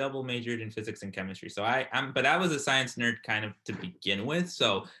 I double majored in physics and chemistry. So but I was a science nerd kind of to begin with.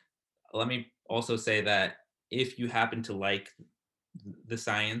 So let me also say that if you happen to like the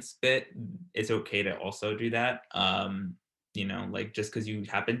science bit, it's okay to also do that. Like, just because you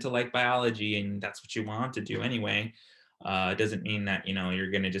happen to like biology and that's what you want to do anyway, it doesn't mean that,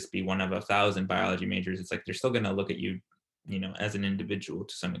 you're going to just be one of 1,000 biology majors. It's like, they're still going to look at you, as an individual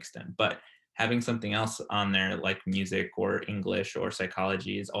to some extent. But having something else on there like music or English or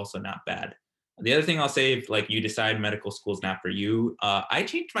psychology is also not bad. The other thing I'll say, if like you decide medical school is not for you, I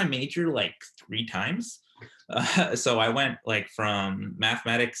changed my major like 3 times. So I went like from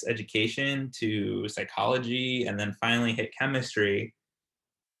mathematics education to psychology, and then finally hit chemistry.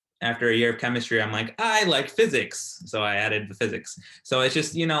 After a year of chemistry, I'm like, I like physics. So I added the physics. So it's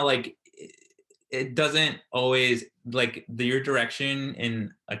just, like, it doesn't always, like, your direction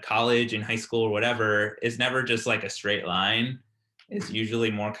in a college, in high school, or whatever is never just like a straight line. It's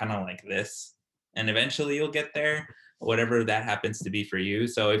usually more kind of like this. And eventually you'll get there, whatever that happens to be for you.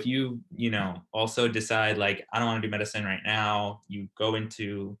 So if you, also decide like, I don't want to do medicine right now, you go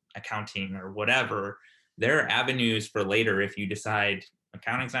into accounting or whatever, there are avenues for later. If you decide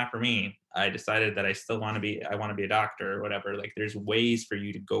accounting's not for me, I decided that I want to be a doctor or whatever, like, there's ways for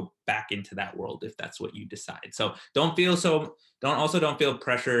you to go back into that world if that's what you decide. So don't feel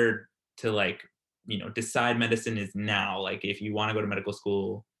pressured to, like, decide medicine is now. Like, if you want to go to medical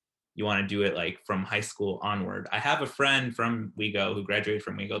school, you want to do it like from high school onward. I have a friend from WeGo who graduated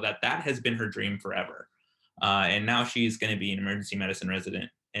from WeGo that has been her dream forever. And now she's going to be an emergency medicine resident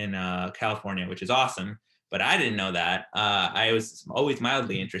in California, which is awesome. But I didn't know that. I was always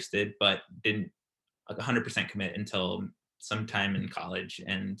mildly interested, but didn't 100% commit until sometime in college.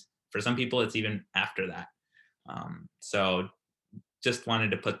 And for some people, it's even after that. So just wanted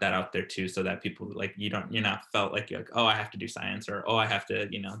to put that out there too, so that people, like, you're not felt like you're like, oh, I have to do science, or, oh, I have to,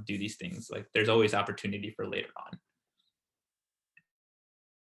 do these things. Like, there's always opportunity for later on.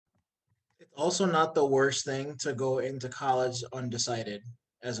 It's also not the worst thing to go into college undecided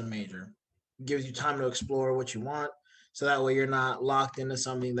as a major. It gives you time to explore what you want, so that way you're not locked into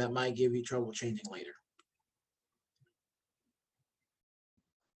something that might give you trouble changing later.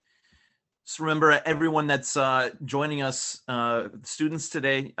 Just remember, everyone that's joining us, students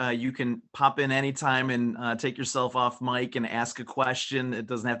today, you can pop in anytime and take yourself off mic and ask a question. It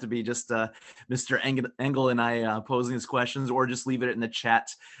doesn't have to be just Mr. Engel and I posing these questions, or just leave it in the chat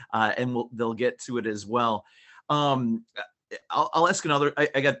and they'll get to it as well. I'll ask another.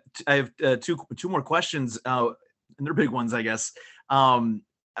 I have two more questions, and they're big ones, I guess.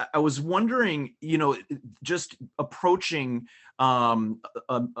 I was wondering, just approaching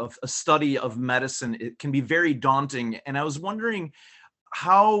a study of medicine, it can be very daunting. And I was wondering,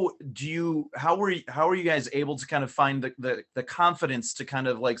 how are you guys able to kind of find the confidence to kind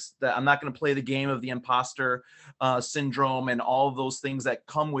of, like, that I'm not going to play the game of the imposter syndrome and all of those things that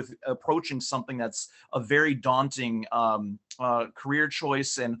come with approaching something that's a very daunting career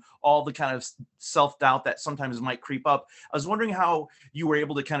choice, and all the kind of self-doubt that sometimes might creep up. I was wondering how you were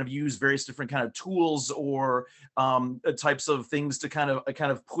able to kind of use various different kind of tools or types of things to kind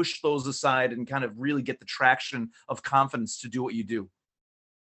of push those aside and kind of really get the traction of confidence to do what you do.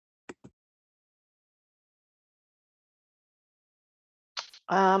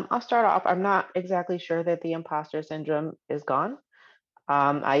 I'll start off. I'm not exactly sure that the imposter syndrome is gone.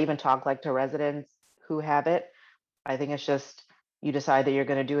 I even talk like to residents who have it. I think it's just, you decide that you're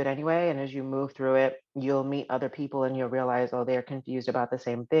going to do it anyway. And as you move through it, you'll meet other people and you'll realize, oh, they're confused about the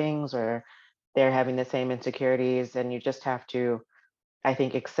same things, or they're having the same insecurities. And you just have to I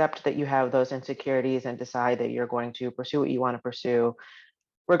think accept that you have those insecurities and decide that you're going to pursue what you want to pursue,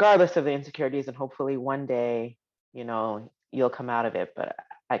 regardless of the insecurities. And hopefully one day, you'll come out of it. But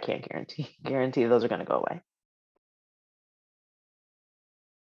I can't guarantee those are going to go away.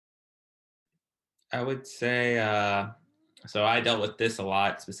 I would say, so I dealt with this a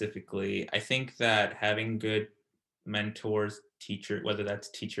lot specifically. I think that having good mentors, whether that's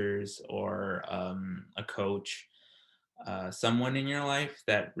teachers or a coach, someone in your life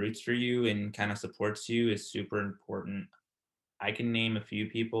that roots for you and kind of supports you is super important. I can name a few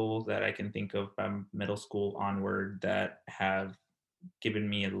people that I can think of from middle school onward that have given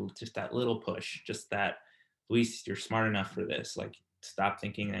me just that little push, just that, Luis, you're smart enough for this. Like, stop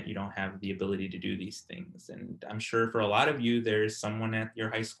thinking that you don't have the ability to do these things. And I'm sure for a lot of you, there's someone at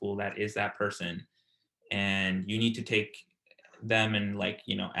your high school that is that person, and you need to take them and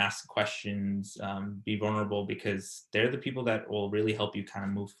ask questions, be vulnerable, because they're the people that will really help you kind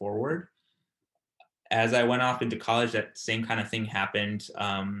of move forward. As I went off into college, that same kind of thing happened.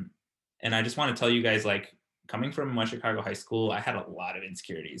 And I just want to tell you guys, coming from West Chicago High School, I had a lot of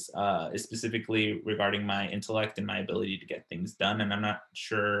insecurities, specifically regarding my intellect and my ability to get things done. And I'm not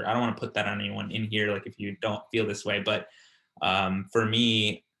sure, I don't want to put that on anyone in here, if you don't feel this way, but for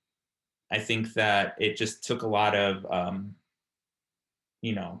me, I think that it just took a lot of,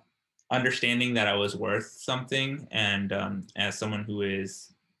 understanding that I was worth something. And as someone who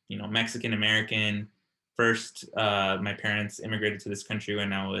is, Mexican American, first, my parents immigrated to this country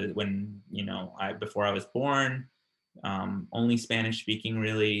before I was born, only Spanish speaking,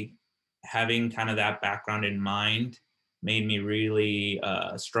 really. Having kind of that background in mind made me really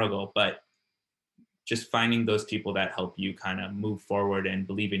struggle, but just finding those people that help you kind of move forward and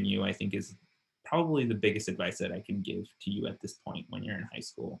believe in you, I think is probably the biggest advice that I can give to you at this point when you're in high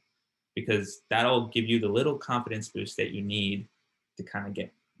school, because that'll give you the little confidence boost that you need to kind of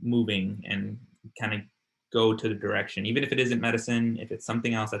get moving and kind of go to the direction. Even if it isn't medicine, if it's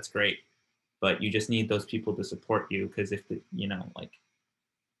something else, that's great. But you just need those people to support you, because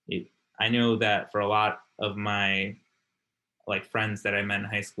I know that for a lot of my friends that I met in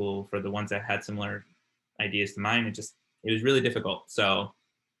high school, for the ones that had similar ideas to mine, it was really difficult. So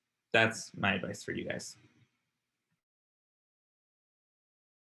that's my advice for you guys.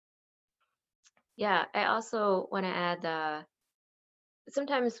 Yeah, I also want to add,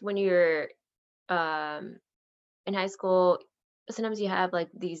 sometimes when you're in high school, sometimes you have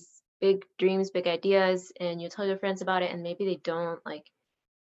these big dreams, big ideas, and you tell your friends about it, and maybe they don't,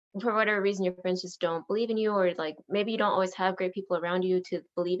 for whatever reason, your friends just don't believe in you, or maybe you don't always have great people around you to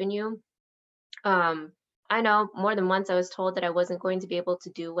believe in you. I know more than once I was told that I wasn't going to be able to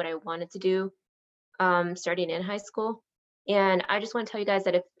do what I wanted to do starting in high school. And I just want to tell you guys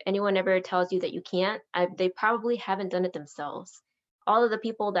that if anyone ever tells you that you can't, they probably haven't done it themselves. All of the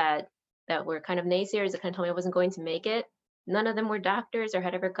people that were kind of naysayers that kind of told me I wasn't going to make it, none of them were doctors or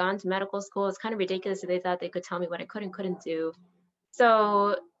had ever gone to medical school. It's kind of ridiculous that they thought they could tell me what I could and couldn't do.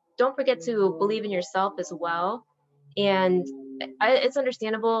 So don't forget to believe in yourself as well. And it's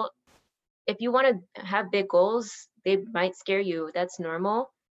understandable if you want to have big goals, they might scare you. That's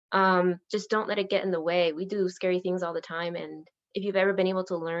normal. Just don't let it get in the way. We do scary things all the time, and if you've ever been able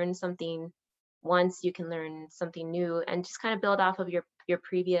to learn something once, you can learn something new and just kind of build off of your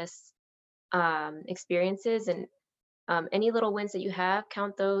previous experiences. And any little wins that you have,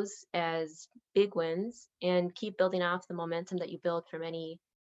 count those as big wins, and keep building off the momentum that you build from any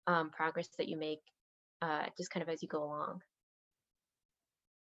progress that you make, just kind of as you go along.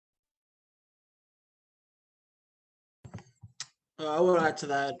 I would add to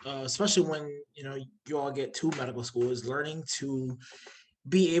that, especially when you all get to medical school, is learning to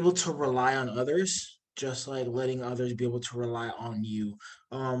be able to rely on others, just like letting others be able to rely on you.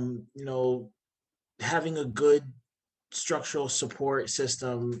 Having a good structural support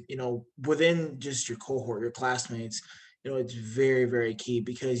system, within just your cohort, your classmates, it's very, very key,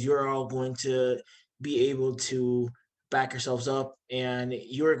 because you're all going to be able to back yourselves up, and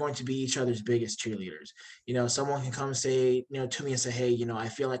you're going to be each other's biggest cheerleaders. Someone can come say, to me and say, hey, I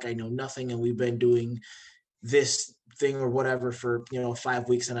feel like I know nothing, and we've been doing this thing or whatever for 5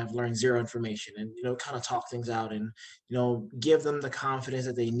 weeks, and I've learned zero information, and kind of talk things out, and give them the confidence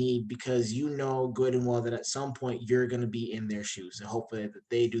that they need, because good and well that at some point you're going to be in their shoes, and hopefully that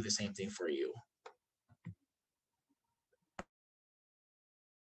they do the same thing for you.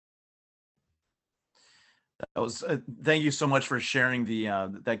 That was thank you so much for sharing the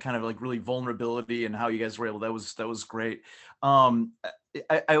that kind of really vulnerability and how you guys were able. That was great. I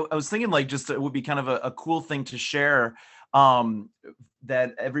was thinking just it would be kind of a cool thing to share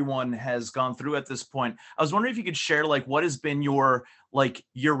that everyone has gone through at this point. I was wondering if you could share like what has been your like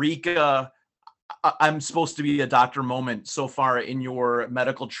eureka I'm supposed to be a doctor moment so far in your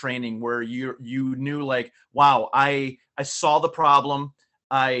medical training where you knew like, wow, I saw the problem,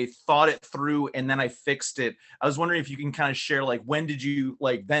 I thought it through, and then I fixed it. I was wondering if you can kind of share like when did you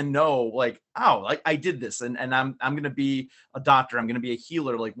like then know like, oh, like I did this and I'm gonna be a doctor, I'm gonna be a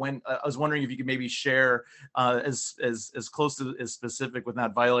healer. Like when I was wondering if you could maybe share as close to as specific with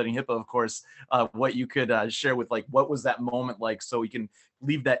not violating HIPAA, of course, what you could share with like what was that moment like so we can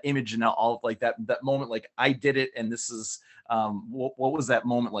leave that image and all like that moment like I did it and this is what was that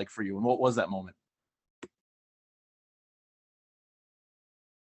moment like for you and what was that moment?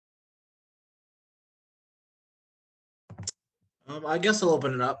 I guess I'll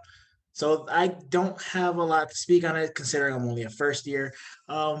open it up. So I don't have a lot to speak on it, considering I'm only a first year.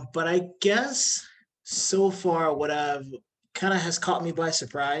 But I guess so far, what I've kind of has caught me by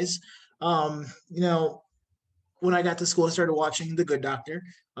surprise. You know, when I got to school, I started watching The Good Doctor.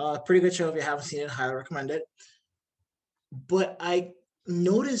 Pretty good show. If you haven't seen it, highly recommend it. But I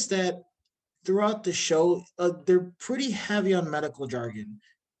noticed that throughout the show, they're pretty heavy on medical jargon.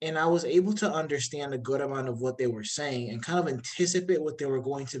 And I was able to understand a good amount of what they were saying and kind of anticipate what they were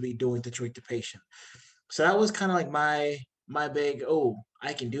going to be doing to treat the patient. So that was kind of like my big, oh,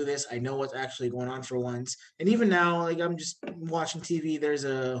 I can do this. I know what's actually going on for once. And even now, like I'm just watching TV, there's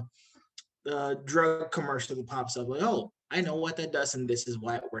a drug commercial that pops up like, oh, I know what that does, and this is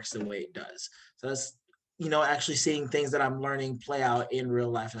why it works the way it does. So that's actually seeing things that I'm learning play out in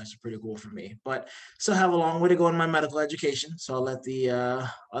real life. That's pretty cool for me. But still have a long way to go in my medical education. So I'll let the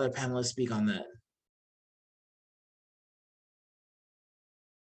other panelists speak on that.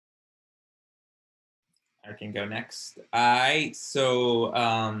 I can go next. A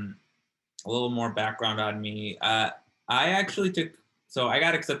little more background on me. I actually I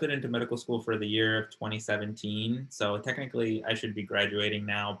got accepted into medical school for the year of 2017. So technically I should be graduating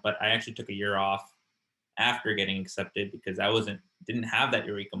now, but I actually took a year off after getting accepted because didn't have that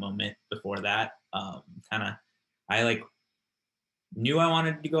eureka moment before that. I like knew I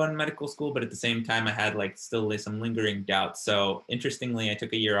wanted to go in medical school, but at the same time I had like still some lingering doubts. So interestingly, I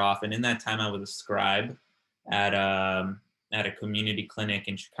took a year off, and in that time I was a scribe at a community clinic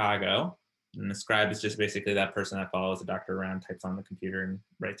in Chicago. And the scribe is just basically that person that follows the doctor around, types on the computer, and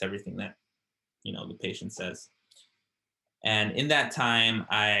writes everything that the patient says. And in that time,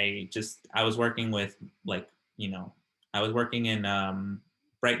 I was working with I was working in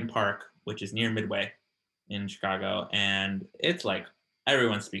Brighton Park, which is near Midway in Chicago, and it's like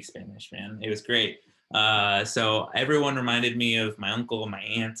everyone speaks Spanish, man. It was great. So everyone reminded me of my uncle, my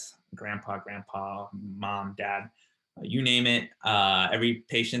aunt, grandpa, mom, dad, you name it. Every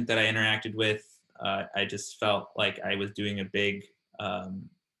patient that I interacted with, I just felt like I was doing a big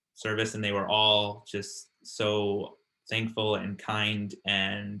service, and they were all just so thankful and kind.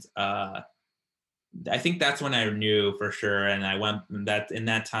 And I think that's when I knew for sure. And I went that in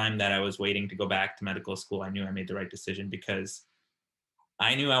that time that I was waiting to go back to medical school, I knew I made the right decision because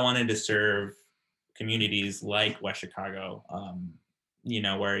I knew I wanted to serve communities like West Chicago,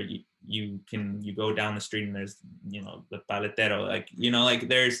 where you go down the street and there's, the paletero,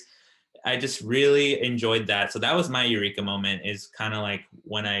 I just really enjoyed that. So that was my eureka moment, is kind of like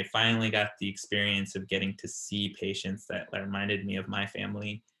when I finally got the experience of getting to see patients that reminded me of my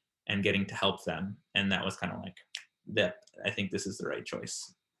family and getting to help them. And that was kind of like that. I think this is the right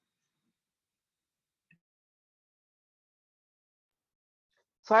choice.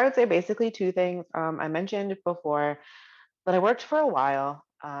 So I would say basically two things. I mentioned before that I worked for a while.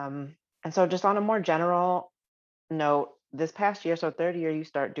 And so just on a more general note, this past year, so third year, you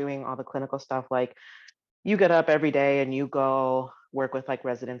start doing all the clinical stuff. Like you get up every day and you go work with like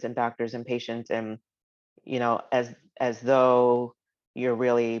residents and doctors and patients, and as though you're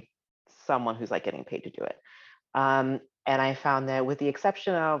really someone who's like getting paid to do it. And I found that with the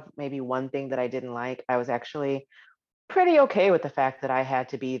exception of maybe one thing that I didn't like, I was actually pretty okay with the fact that I had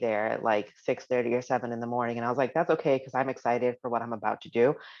to be there at like 6:30 or 7 in the morning. And I was like, that's okay, because I'm excited for what I'm about to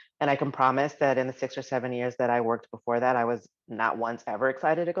do. And I can promise that in the 6 or 7 years that I worked before that, I was not once ever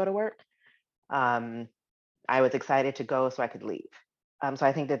excited to go to work. I was excited to go so I could leave. So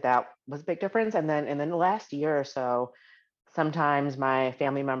I think that was a big difference. And then the last year or so, sometimes my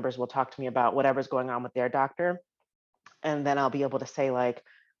family members will talk to me about whatever's going on with their doctor. And then I'll be able to say like,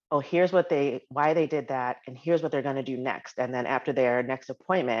 oh, here's why they did that, and here's what they're going to do next. And then after their next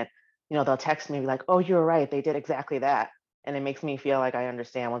appointment, they'll text me like, oh, you were right, they did exactly that. And it makes me feel like I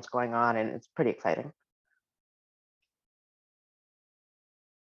understand what's going on, and it's pretty exciting.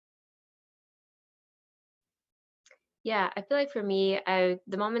 Yeah, I feel like for me,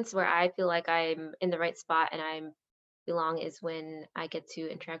 the moments where I feel like I'm in the right spot and I belong is when I get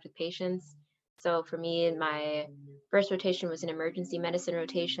to interact with patients. So for me, my first rotation was an emergency medicine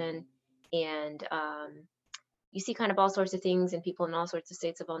rotation, and you see kind of all sorts of things and people in all sorts of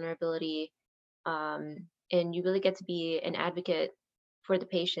states of vulnerability, and you really get to be an advocate for the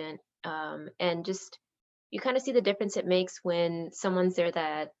patient, and just you kind of see the difference it makes when someone's there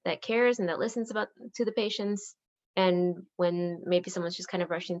that cares and that listens about to the patients, and when maybe someone's just kind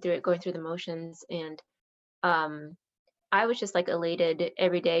of rushing through it, going through the motions. And um, I was just like elated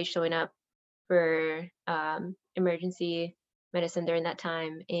every day showing up for emergency medicine during that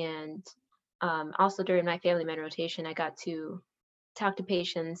time, and also during my family med rotation, I got to talk to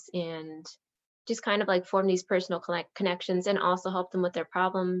patients and just kind of like form these personal connections and also help them with their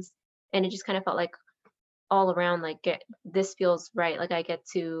problems. And it just kind of felt like all around like this feels right. Like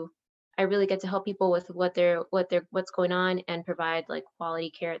I really get to help people with what's going on and provide like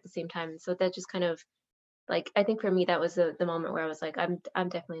quality care at the same time. So that just kind of like I think for me that was the moment where I was like I'm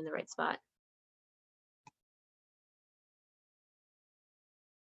definitely in the right spot.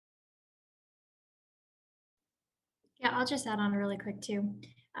 Yeah, I'll just add on really quick too.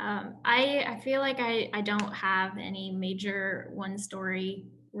 I feel like I don't have any major one story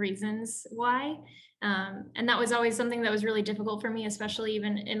reasons why. And that was always something that was really difficult for me, especially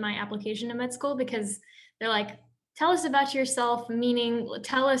even in my application to med school, because they're like, tell us about yourself, meaning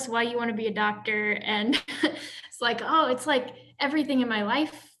tell us why you want to be a doctor. And it's like, oh, it's like everything in my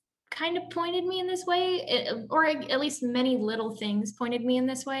life kind of pointed me in this way, or at least many little things pointed me in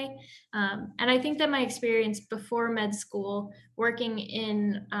this way. And I think that my experience before med school, working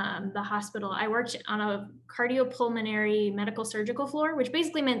in the hospital, I worked on a cardiopulmonary medical surgical floor, which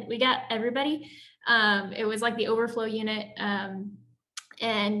basically meant we got everybody. It was like the overflow unit.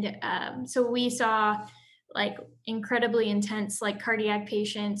 So we saw like incredibly intense, like cardiac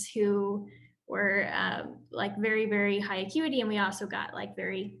patients who were like very, very high acuity. And we also got like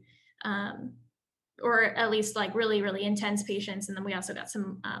very, or at least like really, really intense patients. And then we also got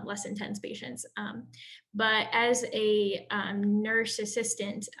some less intense patients. But as a nurse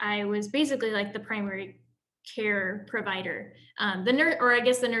assistant, I was basically like the primary care provider. The nurse, or I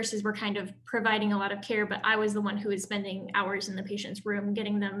guess the nurses were kind of providing a lot of care, but I was the one who was spending hours in the patient's room,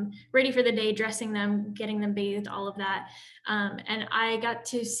 getting them ready for the day, dressing them, getting them bathed, all of that. And I got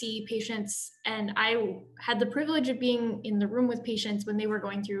to see patients, and I had the privilege of being in the room with patients when they were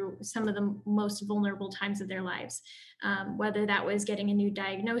going through some of the most vulnerable times of their lives, whether that was getting a new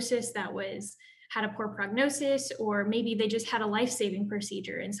diagnosis that was had a poor prognosis, or maybe they just had a life-saving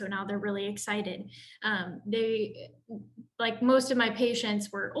procedure. And so now they're really excited. Like most of my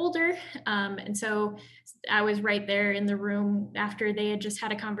patients were older. And so I was right there in the room after they had just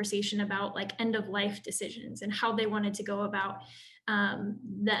had a conversation about like end of life decisions and how they wanted to go about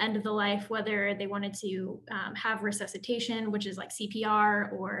the end of the life, whether they wanted to have resuscitation, which is like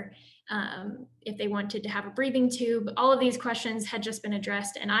CPR, or if they wanted to have a breathing tube. All of these questions had just been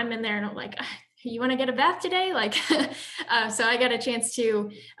addressed, and I'm in there and I'm like, you want to get a bath today? Like, so I got a chance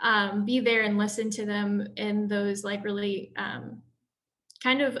to be there and listen to them in those like really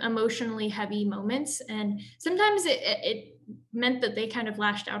kind of emotionally heavy moments. And sometimes it meant that they kind of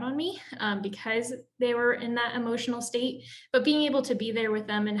lashed out on me because they were in that emotional state. But being able to be there with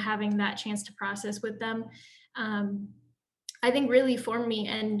them and having that chance to process with them, I think really formed me.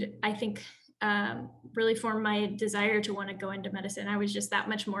 And I think really formed my desire to want to go into medicine. I was just that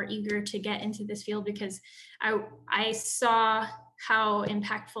much more eager to get into this field because I saw how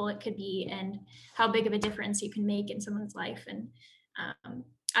impactful it could be and how big of a difference you can make in someone's life. And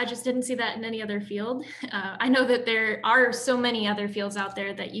I just didn't see that in any other field. I know that there are so many other fields out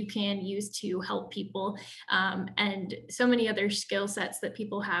there that you can use to help people, and so many other skill sets that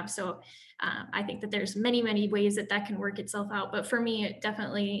people have. So I think that there's many, many ways that that can work itself out. But for me, it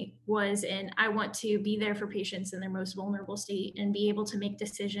definitely was, and I want to be there for patients in their most vulnerable state and be able to make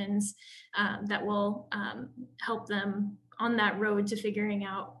decisions that will help them on that road to figuring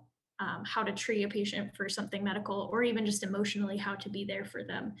out how to treat a patient for something medical, or even just emotionally, how to be there for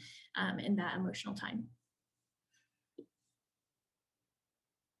them in that emotional time.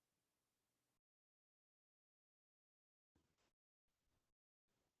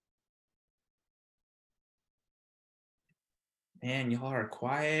 Man, y'all are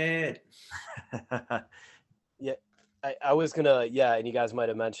quiet. Yeah, I was gonna, yeah, and you guys might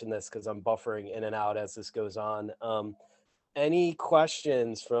have mentioned this because I'm buffering in and out as this goes on. Any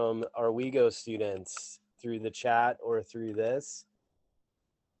questions from our WeGo students through the chat or through this?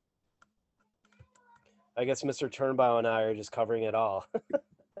 I guess Mr. Turnbow and I are just covering it all.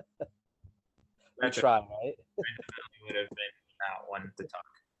 We try, right? would have been that one to talk.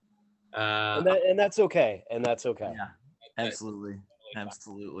 And that's okay. And that's okay. Yeah, absolutely.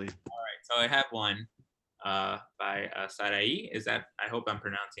 Absolutely. All right, so I have one by Sarai. Is that, I hope I'm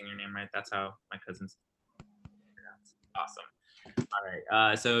pronouncing your name right. That's how my cousins pronounce it. Awesome. All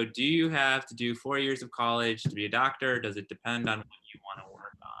right, so do you have to do 4 years of college to be a doctor? Does it depend on what you want to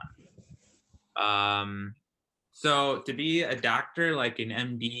work on? So to be a doctor, like an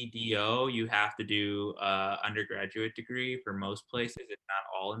MD, DO, you have to do undergraduate degree for most places, if not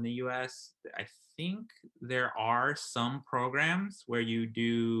all in the US. I think there are some programs where you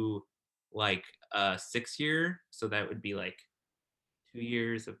do like a 6 year, so that would be like 2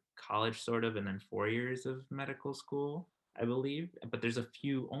 years of college sort of, and then 4 years of medical school, I believe. But there's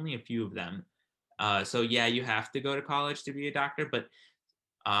only a few of them. So yeah, you have to go to college to be a doctor, but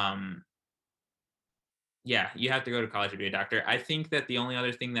yeah, you have to go to college to be a doctor. I think that the only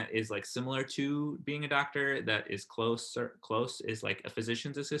other thing that is like similar to being a doctor that is close is like a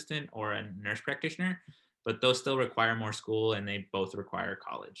physician's assistant or a nurse practitioner, but those still require more school and they both require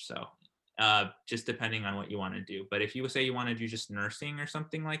college. So just depending on what you want to do. But if you say you want to do just nursing or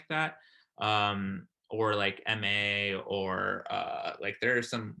something like that, or like MA or like there are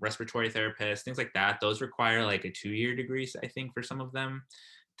some respiratory therapists, things like that, those require like a 2-year degree, I think, for some of them.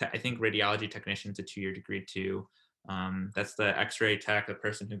 I think radiology technician's a 2-year degree too. That's the x-ray tech, the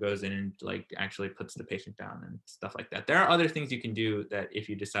person who goes in and like actually puts the patient down and stuff like that. There are other things you can do that if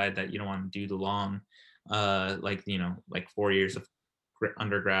you decide that you don't want to do the long, like 4 years of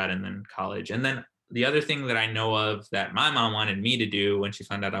undergrad and then college. And then the other thing that I know of that my mom wanted me to do when she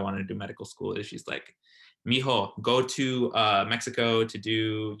found out I wanted to do medical school is she's like, mijo, go to Mexico to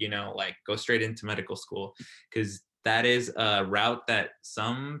do, like go straight into medical school, because that is a route that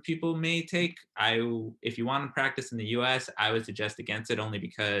some people may take. If you want to practice in the US, I would suggest against it, only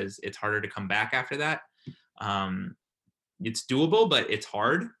because it's harder to come back after that. It's doable, but it's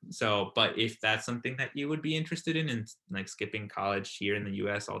hard. So, but if that's something that you would be interested in like skipping college here in the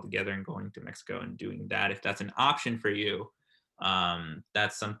US altogether and going to Mexico and doing that, if that's an option for you,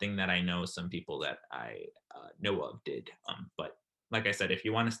 that's something that I know some people that I know of did. But like I said, if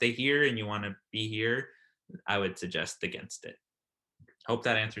you want to stay here and you want to be here, I would suggest against it. Hope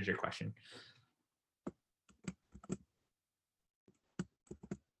that answers your question.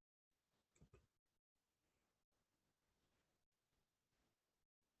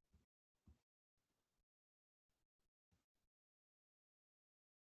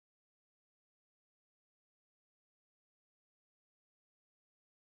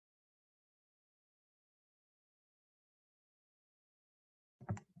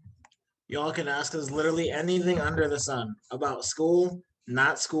 Y'all can ask us literally anything under the sun about school,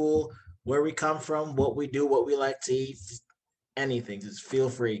 not school, where we come from, what we do, what we like to eat, anything. Just feel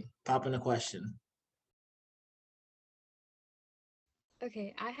free. Pop in a question.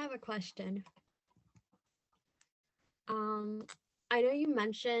 Okay, I have a question. I know you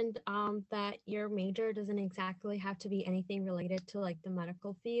mentioned that your major doesn't exactly have to be anything related to like the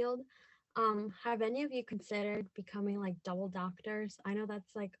medical field. Have any of you considered becoming like double doctors? I know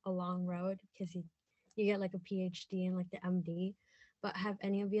that's like a long road because you get like a PhD and like the MD, but have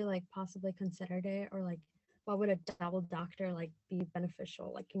any of you like possibly considered it, or like what would a double doctor like be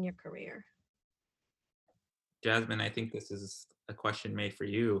beneficial like in your career? Jasmine, I think this is a question made for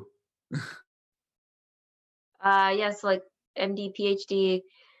you. Yes, like MD, PhD.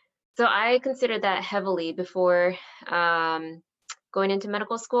 So I considered that heavily before going into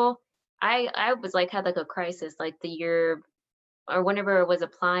medical school. I was like had like a crisis like the year or whenever I was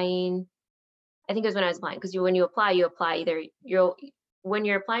applying. I think it was when I was applying, because when you apply either when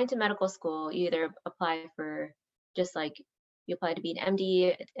you're applying to medical school, you either apply for just like you apply to be an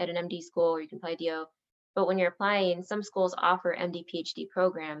MD at an MD school, or you can apply DO. But when you're applying, some schools offer MD PhD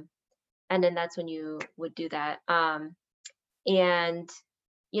program, and then that's when you would do that. And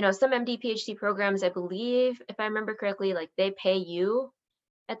some MD PhD programs, I believe, if I remember correctly, like they pay you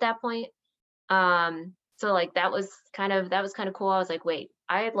at that point. So like that was kind of cool. I was like, wait,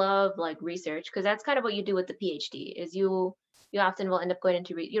 I love like research, because that's kind of what you do with the PhD is you often will end up going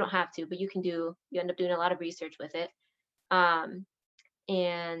into you don't have to, but you end up doing a lot of research with it. And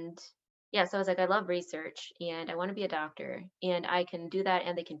yeah, so I was like, I love research and I want to be a doctor, and I can do that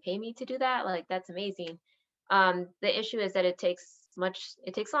and they can pay me to do that. Like that's amazing. The issue is that it takes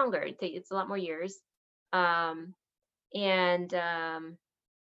longer. It's a lot more years.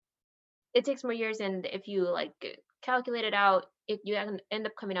 It takes more years, and if you like calculate it out, you end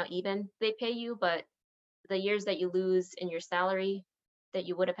up coming out even. They pay you, but the years that you lose in your salary that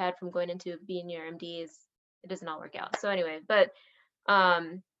you would have had from going into being your MD it doesn't all work out. So anyway, but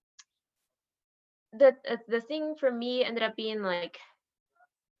the thing for me ended up being like,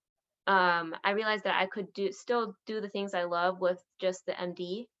 I realized that I could still do the things I love with just the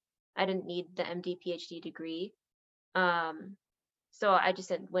MD. I didn't need the MD PhD degree. Um, so I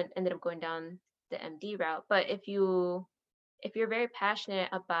just ended up going down the MD route. But if you're very passionate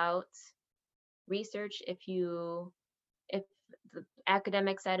about research, if the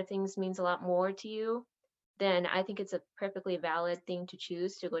academic side of things means a lot more to you, then I think it's a perfectly valid thing to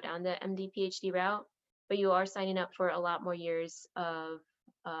choose to go down the MD PhD route. But you are signing up for a lot more years of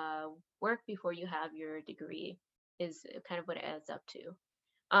uh, work before you have your degree, is kind of what it adds up to.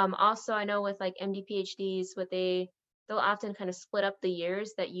 Also, I know with like MD PhDs, they'll often kind of split up the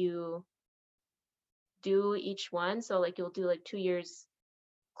years that you do each one. So like you'll do like 2 years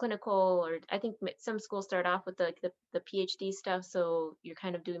clinical, or I think some schools start off with the PhD stuff, so you're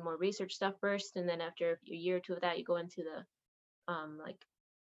kind of doing more research stuff first, and then after a year or two of that, you go into the like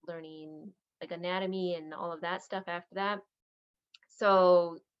learning like anatomy and all of that stuff after that.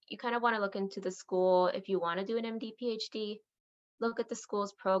 So you kind of want to look into the school if you want to do an MD PhD. Look at the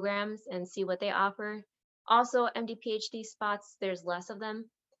school's programs and see what they offer. Also, MD PhD spots, there's less of them.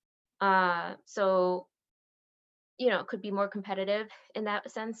 So it could be more competitive in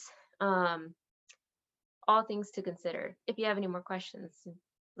that sense. All things to consider. If you have any more questions,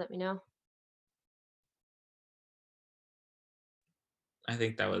 let me know. I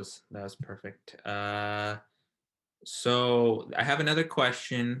think that was perfect. So I have another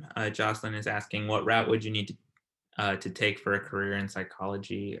question. Jocelyn is asking, what route would you need to take for a career in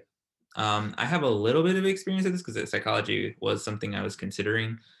psychology? I have a little bit of experience with this because psychology was something I was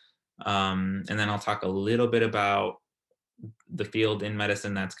considering. And then I'll talk a little bit about the field in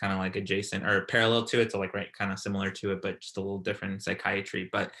medicine that's kind of like adjacent or parallel to it, so like right, kind of similar to it, but just a little different in psychiatry.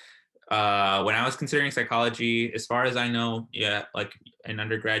 But when I was considering psychology, as far as I know, yeah, like in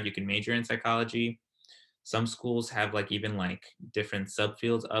undergrad, you can major in psychology. Some schools have like even like different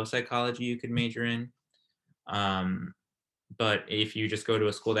subfields of psychology you could major in. But if you just go to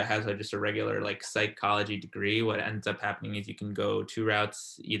a school that has just a regular like psychology degree, what ends up happening is you can go two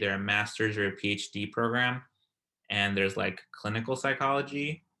routes, either a master's or a PhD program. And there's like clinical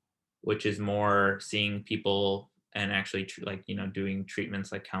psychology, which is more seeing people and actually doing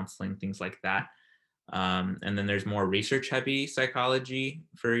treatments like counseling, things like that. And then there's more research heavy psychology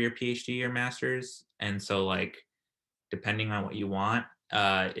for your PhD or master's. And so like, depending on what you want,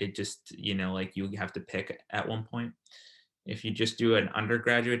 it just, like you have to pick at one point. If you just do an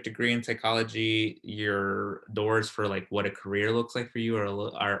undergraduate degree in psychology, your doors for like what a career looks like for you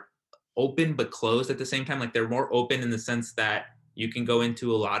are open but closed at the same time. Like they're more open in the sense that you can go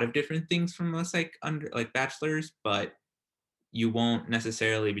into a lot of different things from a bachelor's, but you won't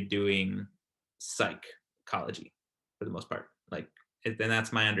necessarily be doing psychology for the most part. And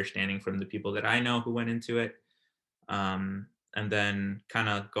that's my understanding from the people that I know who went into it. And then kind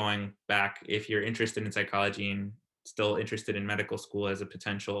of going back, if you're interested in psychology and still interested in medical school as a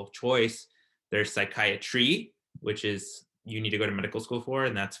potential choice, there's psychiatry, which is you need to go to medical school for,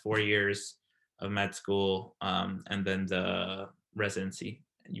 and that's 4 years of med school, and then the residency,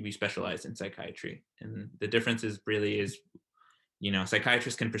 and you be specialized in psychiatry. And the difference is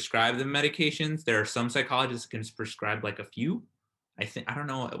psychiatrists can prescribe the medications. There are some psychologists that can prescribe like a few. I don't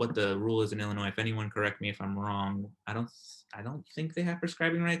know what the rule is in Illinois. If anyone correct me if I'm wrong. I don't think they have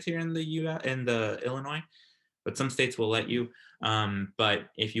prescribing rights here in the U.S. in the Illinois, but some states will let you. But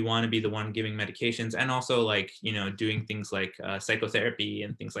if you want to be the one giving medications and also doing things like psychotherapy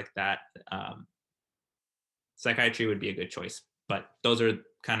and things like that, psychiatry would be a good choice. But that's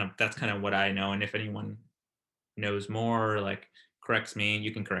kind of what I know. And if anyone knows more, corrects me,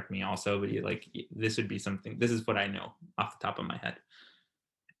 you can correct me also. But this would be something. This is what I know off the top of my head.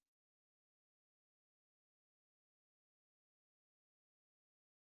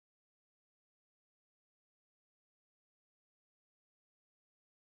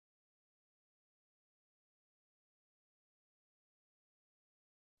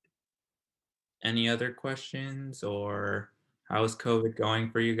 Any other questions, or how is COVID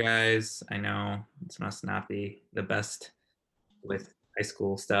going for you guys? I know it must not be the best with high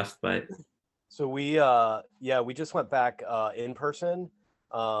school stuff, but so we just went back in person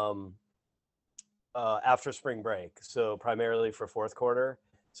after spring break, so primarily for fourth quarter,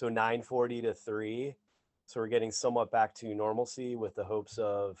 so 9:40 to 3. So we're getting somewhat back to normalcy with the hopes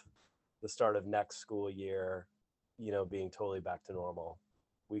of the start of next school year, being totally back to normal.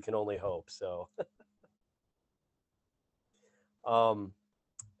 We can only hope. So I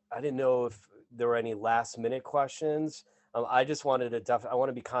didn't know if there were any last minute questions. I just wanted to I want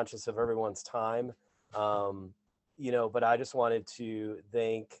to be conscious of everyone's time, but I just wanted to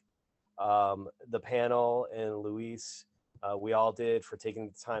thank the panel and Luis, we all did, for taking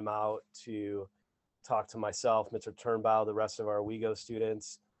the time out to talk to myself, Mr. Turnbow, the rest of our WeGo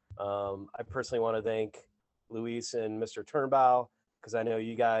students. I personally want to thank Luis and Mr. Turnbow, because I know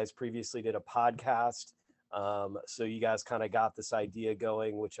you guys previously did a podcast. So you guys kind of got this idea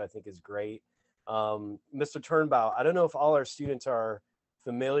going, which I think is great. Mr. Turnbow, I don't know if all our students are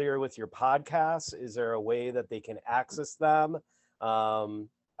familiar with your podcasts. Is there a way that they can access them? I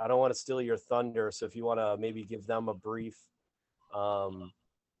don't want to steal your thunder, so if you want to maybe give them a brief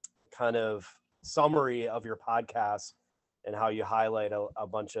kind of summary of your podcast and how you highlight a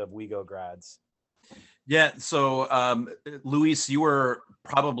bunch of WeGo grads. Yeah. So, Luis, you were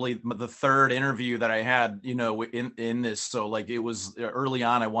probably the third interview that I had, in this. So like, it was early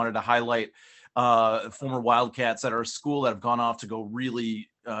on, I wanted to highlight former Wildcats at our school that have gone off to go really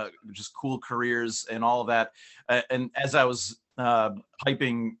just cool careers and all of that. And as I was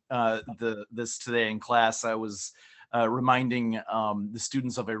hyping this today in class, I was reminding the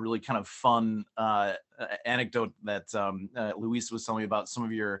students of a really kind of fun anecdote that Luis was telling me about some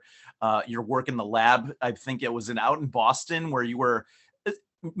of your work in the lab. I think it was out in Boston where you were.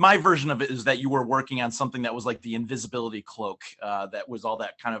 My version of it is that you were working on something that was like the invisibility cloak. That was all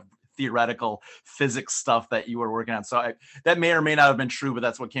that kind of theoretical physics stuff that you were working on. So that may or may not have been true, but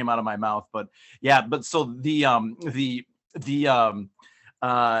that's what came out of my mouth. But yeah, so the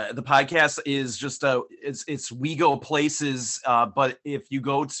podcast is just it's WeGo Places, but if you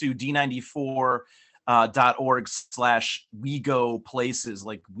go to d94.org/WeGo Places,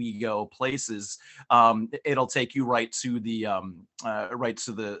 like WeGo Places, it'll take you right to the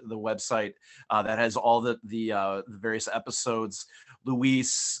website that has all the various episodes.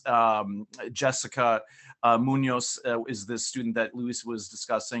 Luis, Jessica Munoz is the student that Luis was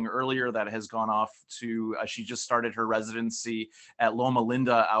discussing earlier that has gone off to, she just started her residency at Loma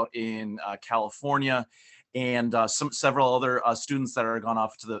Linda out in California, and several other students that are gone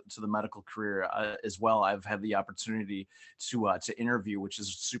off to the medical career as well. I've had the opportunity to interview, which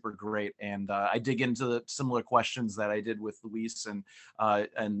is super great. And I dig into the similar questions that I did with Luis, and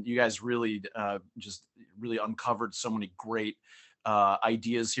you guys really just really uncovered so many great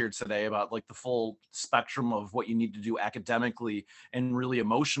ideas here today about like the full spectrum of what you need to do academically and really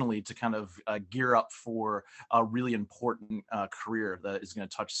emotionally to kind of gear up for a really important career that is going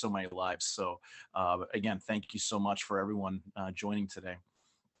to touch so many lives. So again, thank you so much for everyone joining today.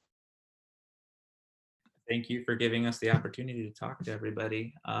 Thank you for giving us the opportunity to talk to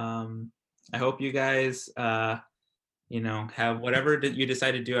everybody. I hope you guys have whatever you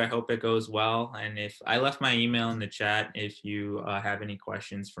decide to do. I hope it goes well. And if I left my email in the chat, if you have any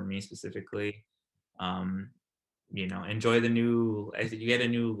questions for me specifically, enjoy you get a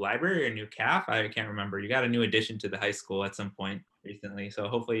new library, a new CAF. I can't remember. You got a new addition to the high school at some point recently. So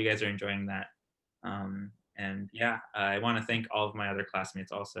hopefully you guys are enjoying that. And yeah, I want to thank all of my other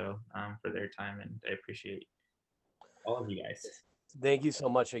classmates also for their time, and I appreciate all of you guys. Thank you so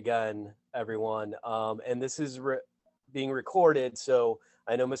much again, everyone. And this is being recorded, so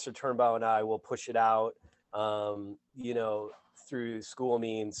I know Mr. Turnbow and I will push it out, through school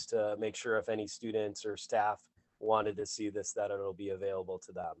means to make sure if any students or staff wanted to see this, that it'll be available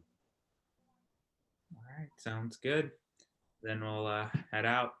to them. All right, sounds good. Then we'll head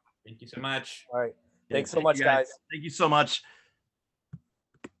out. Thank you so much. All right. Thanks so much, guys. Thank you so much.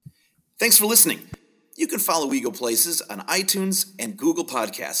 Thanks for listening. You can follow WeGo Places on iTunes and Google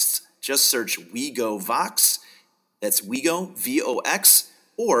Podcasts. Just search WeGo Vox. That's WeGo, VOX,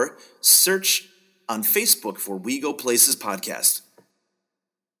 or search on Facebook for WeGo Places Podcast.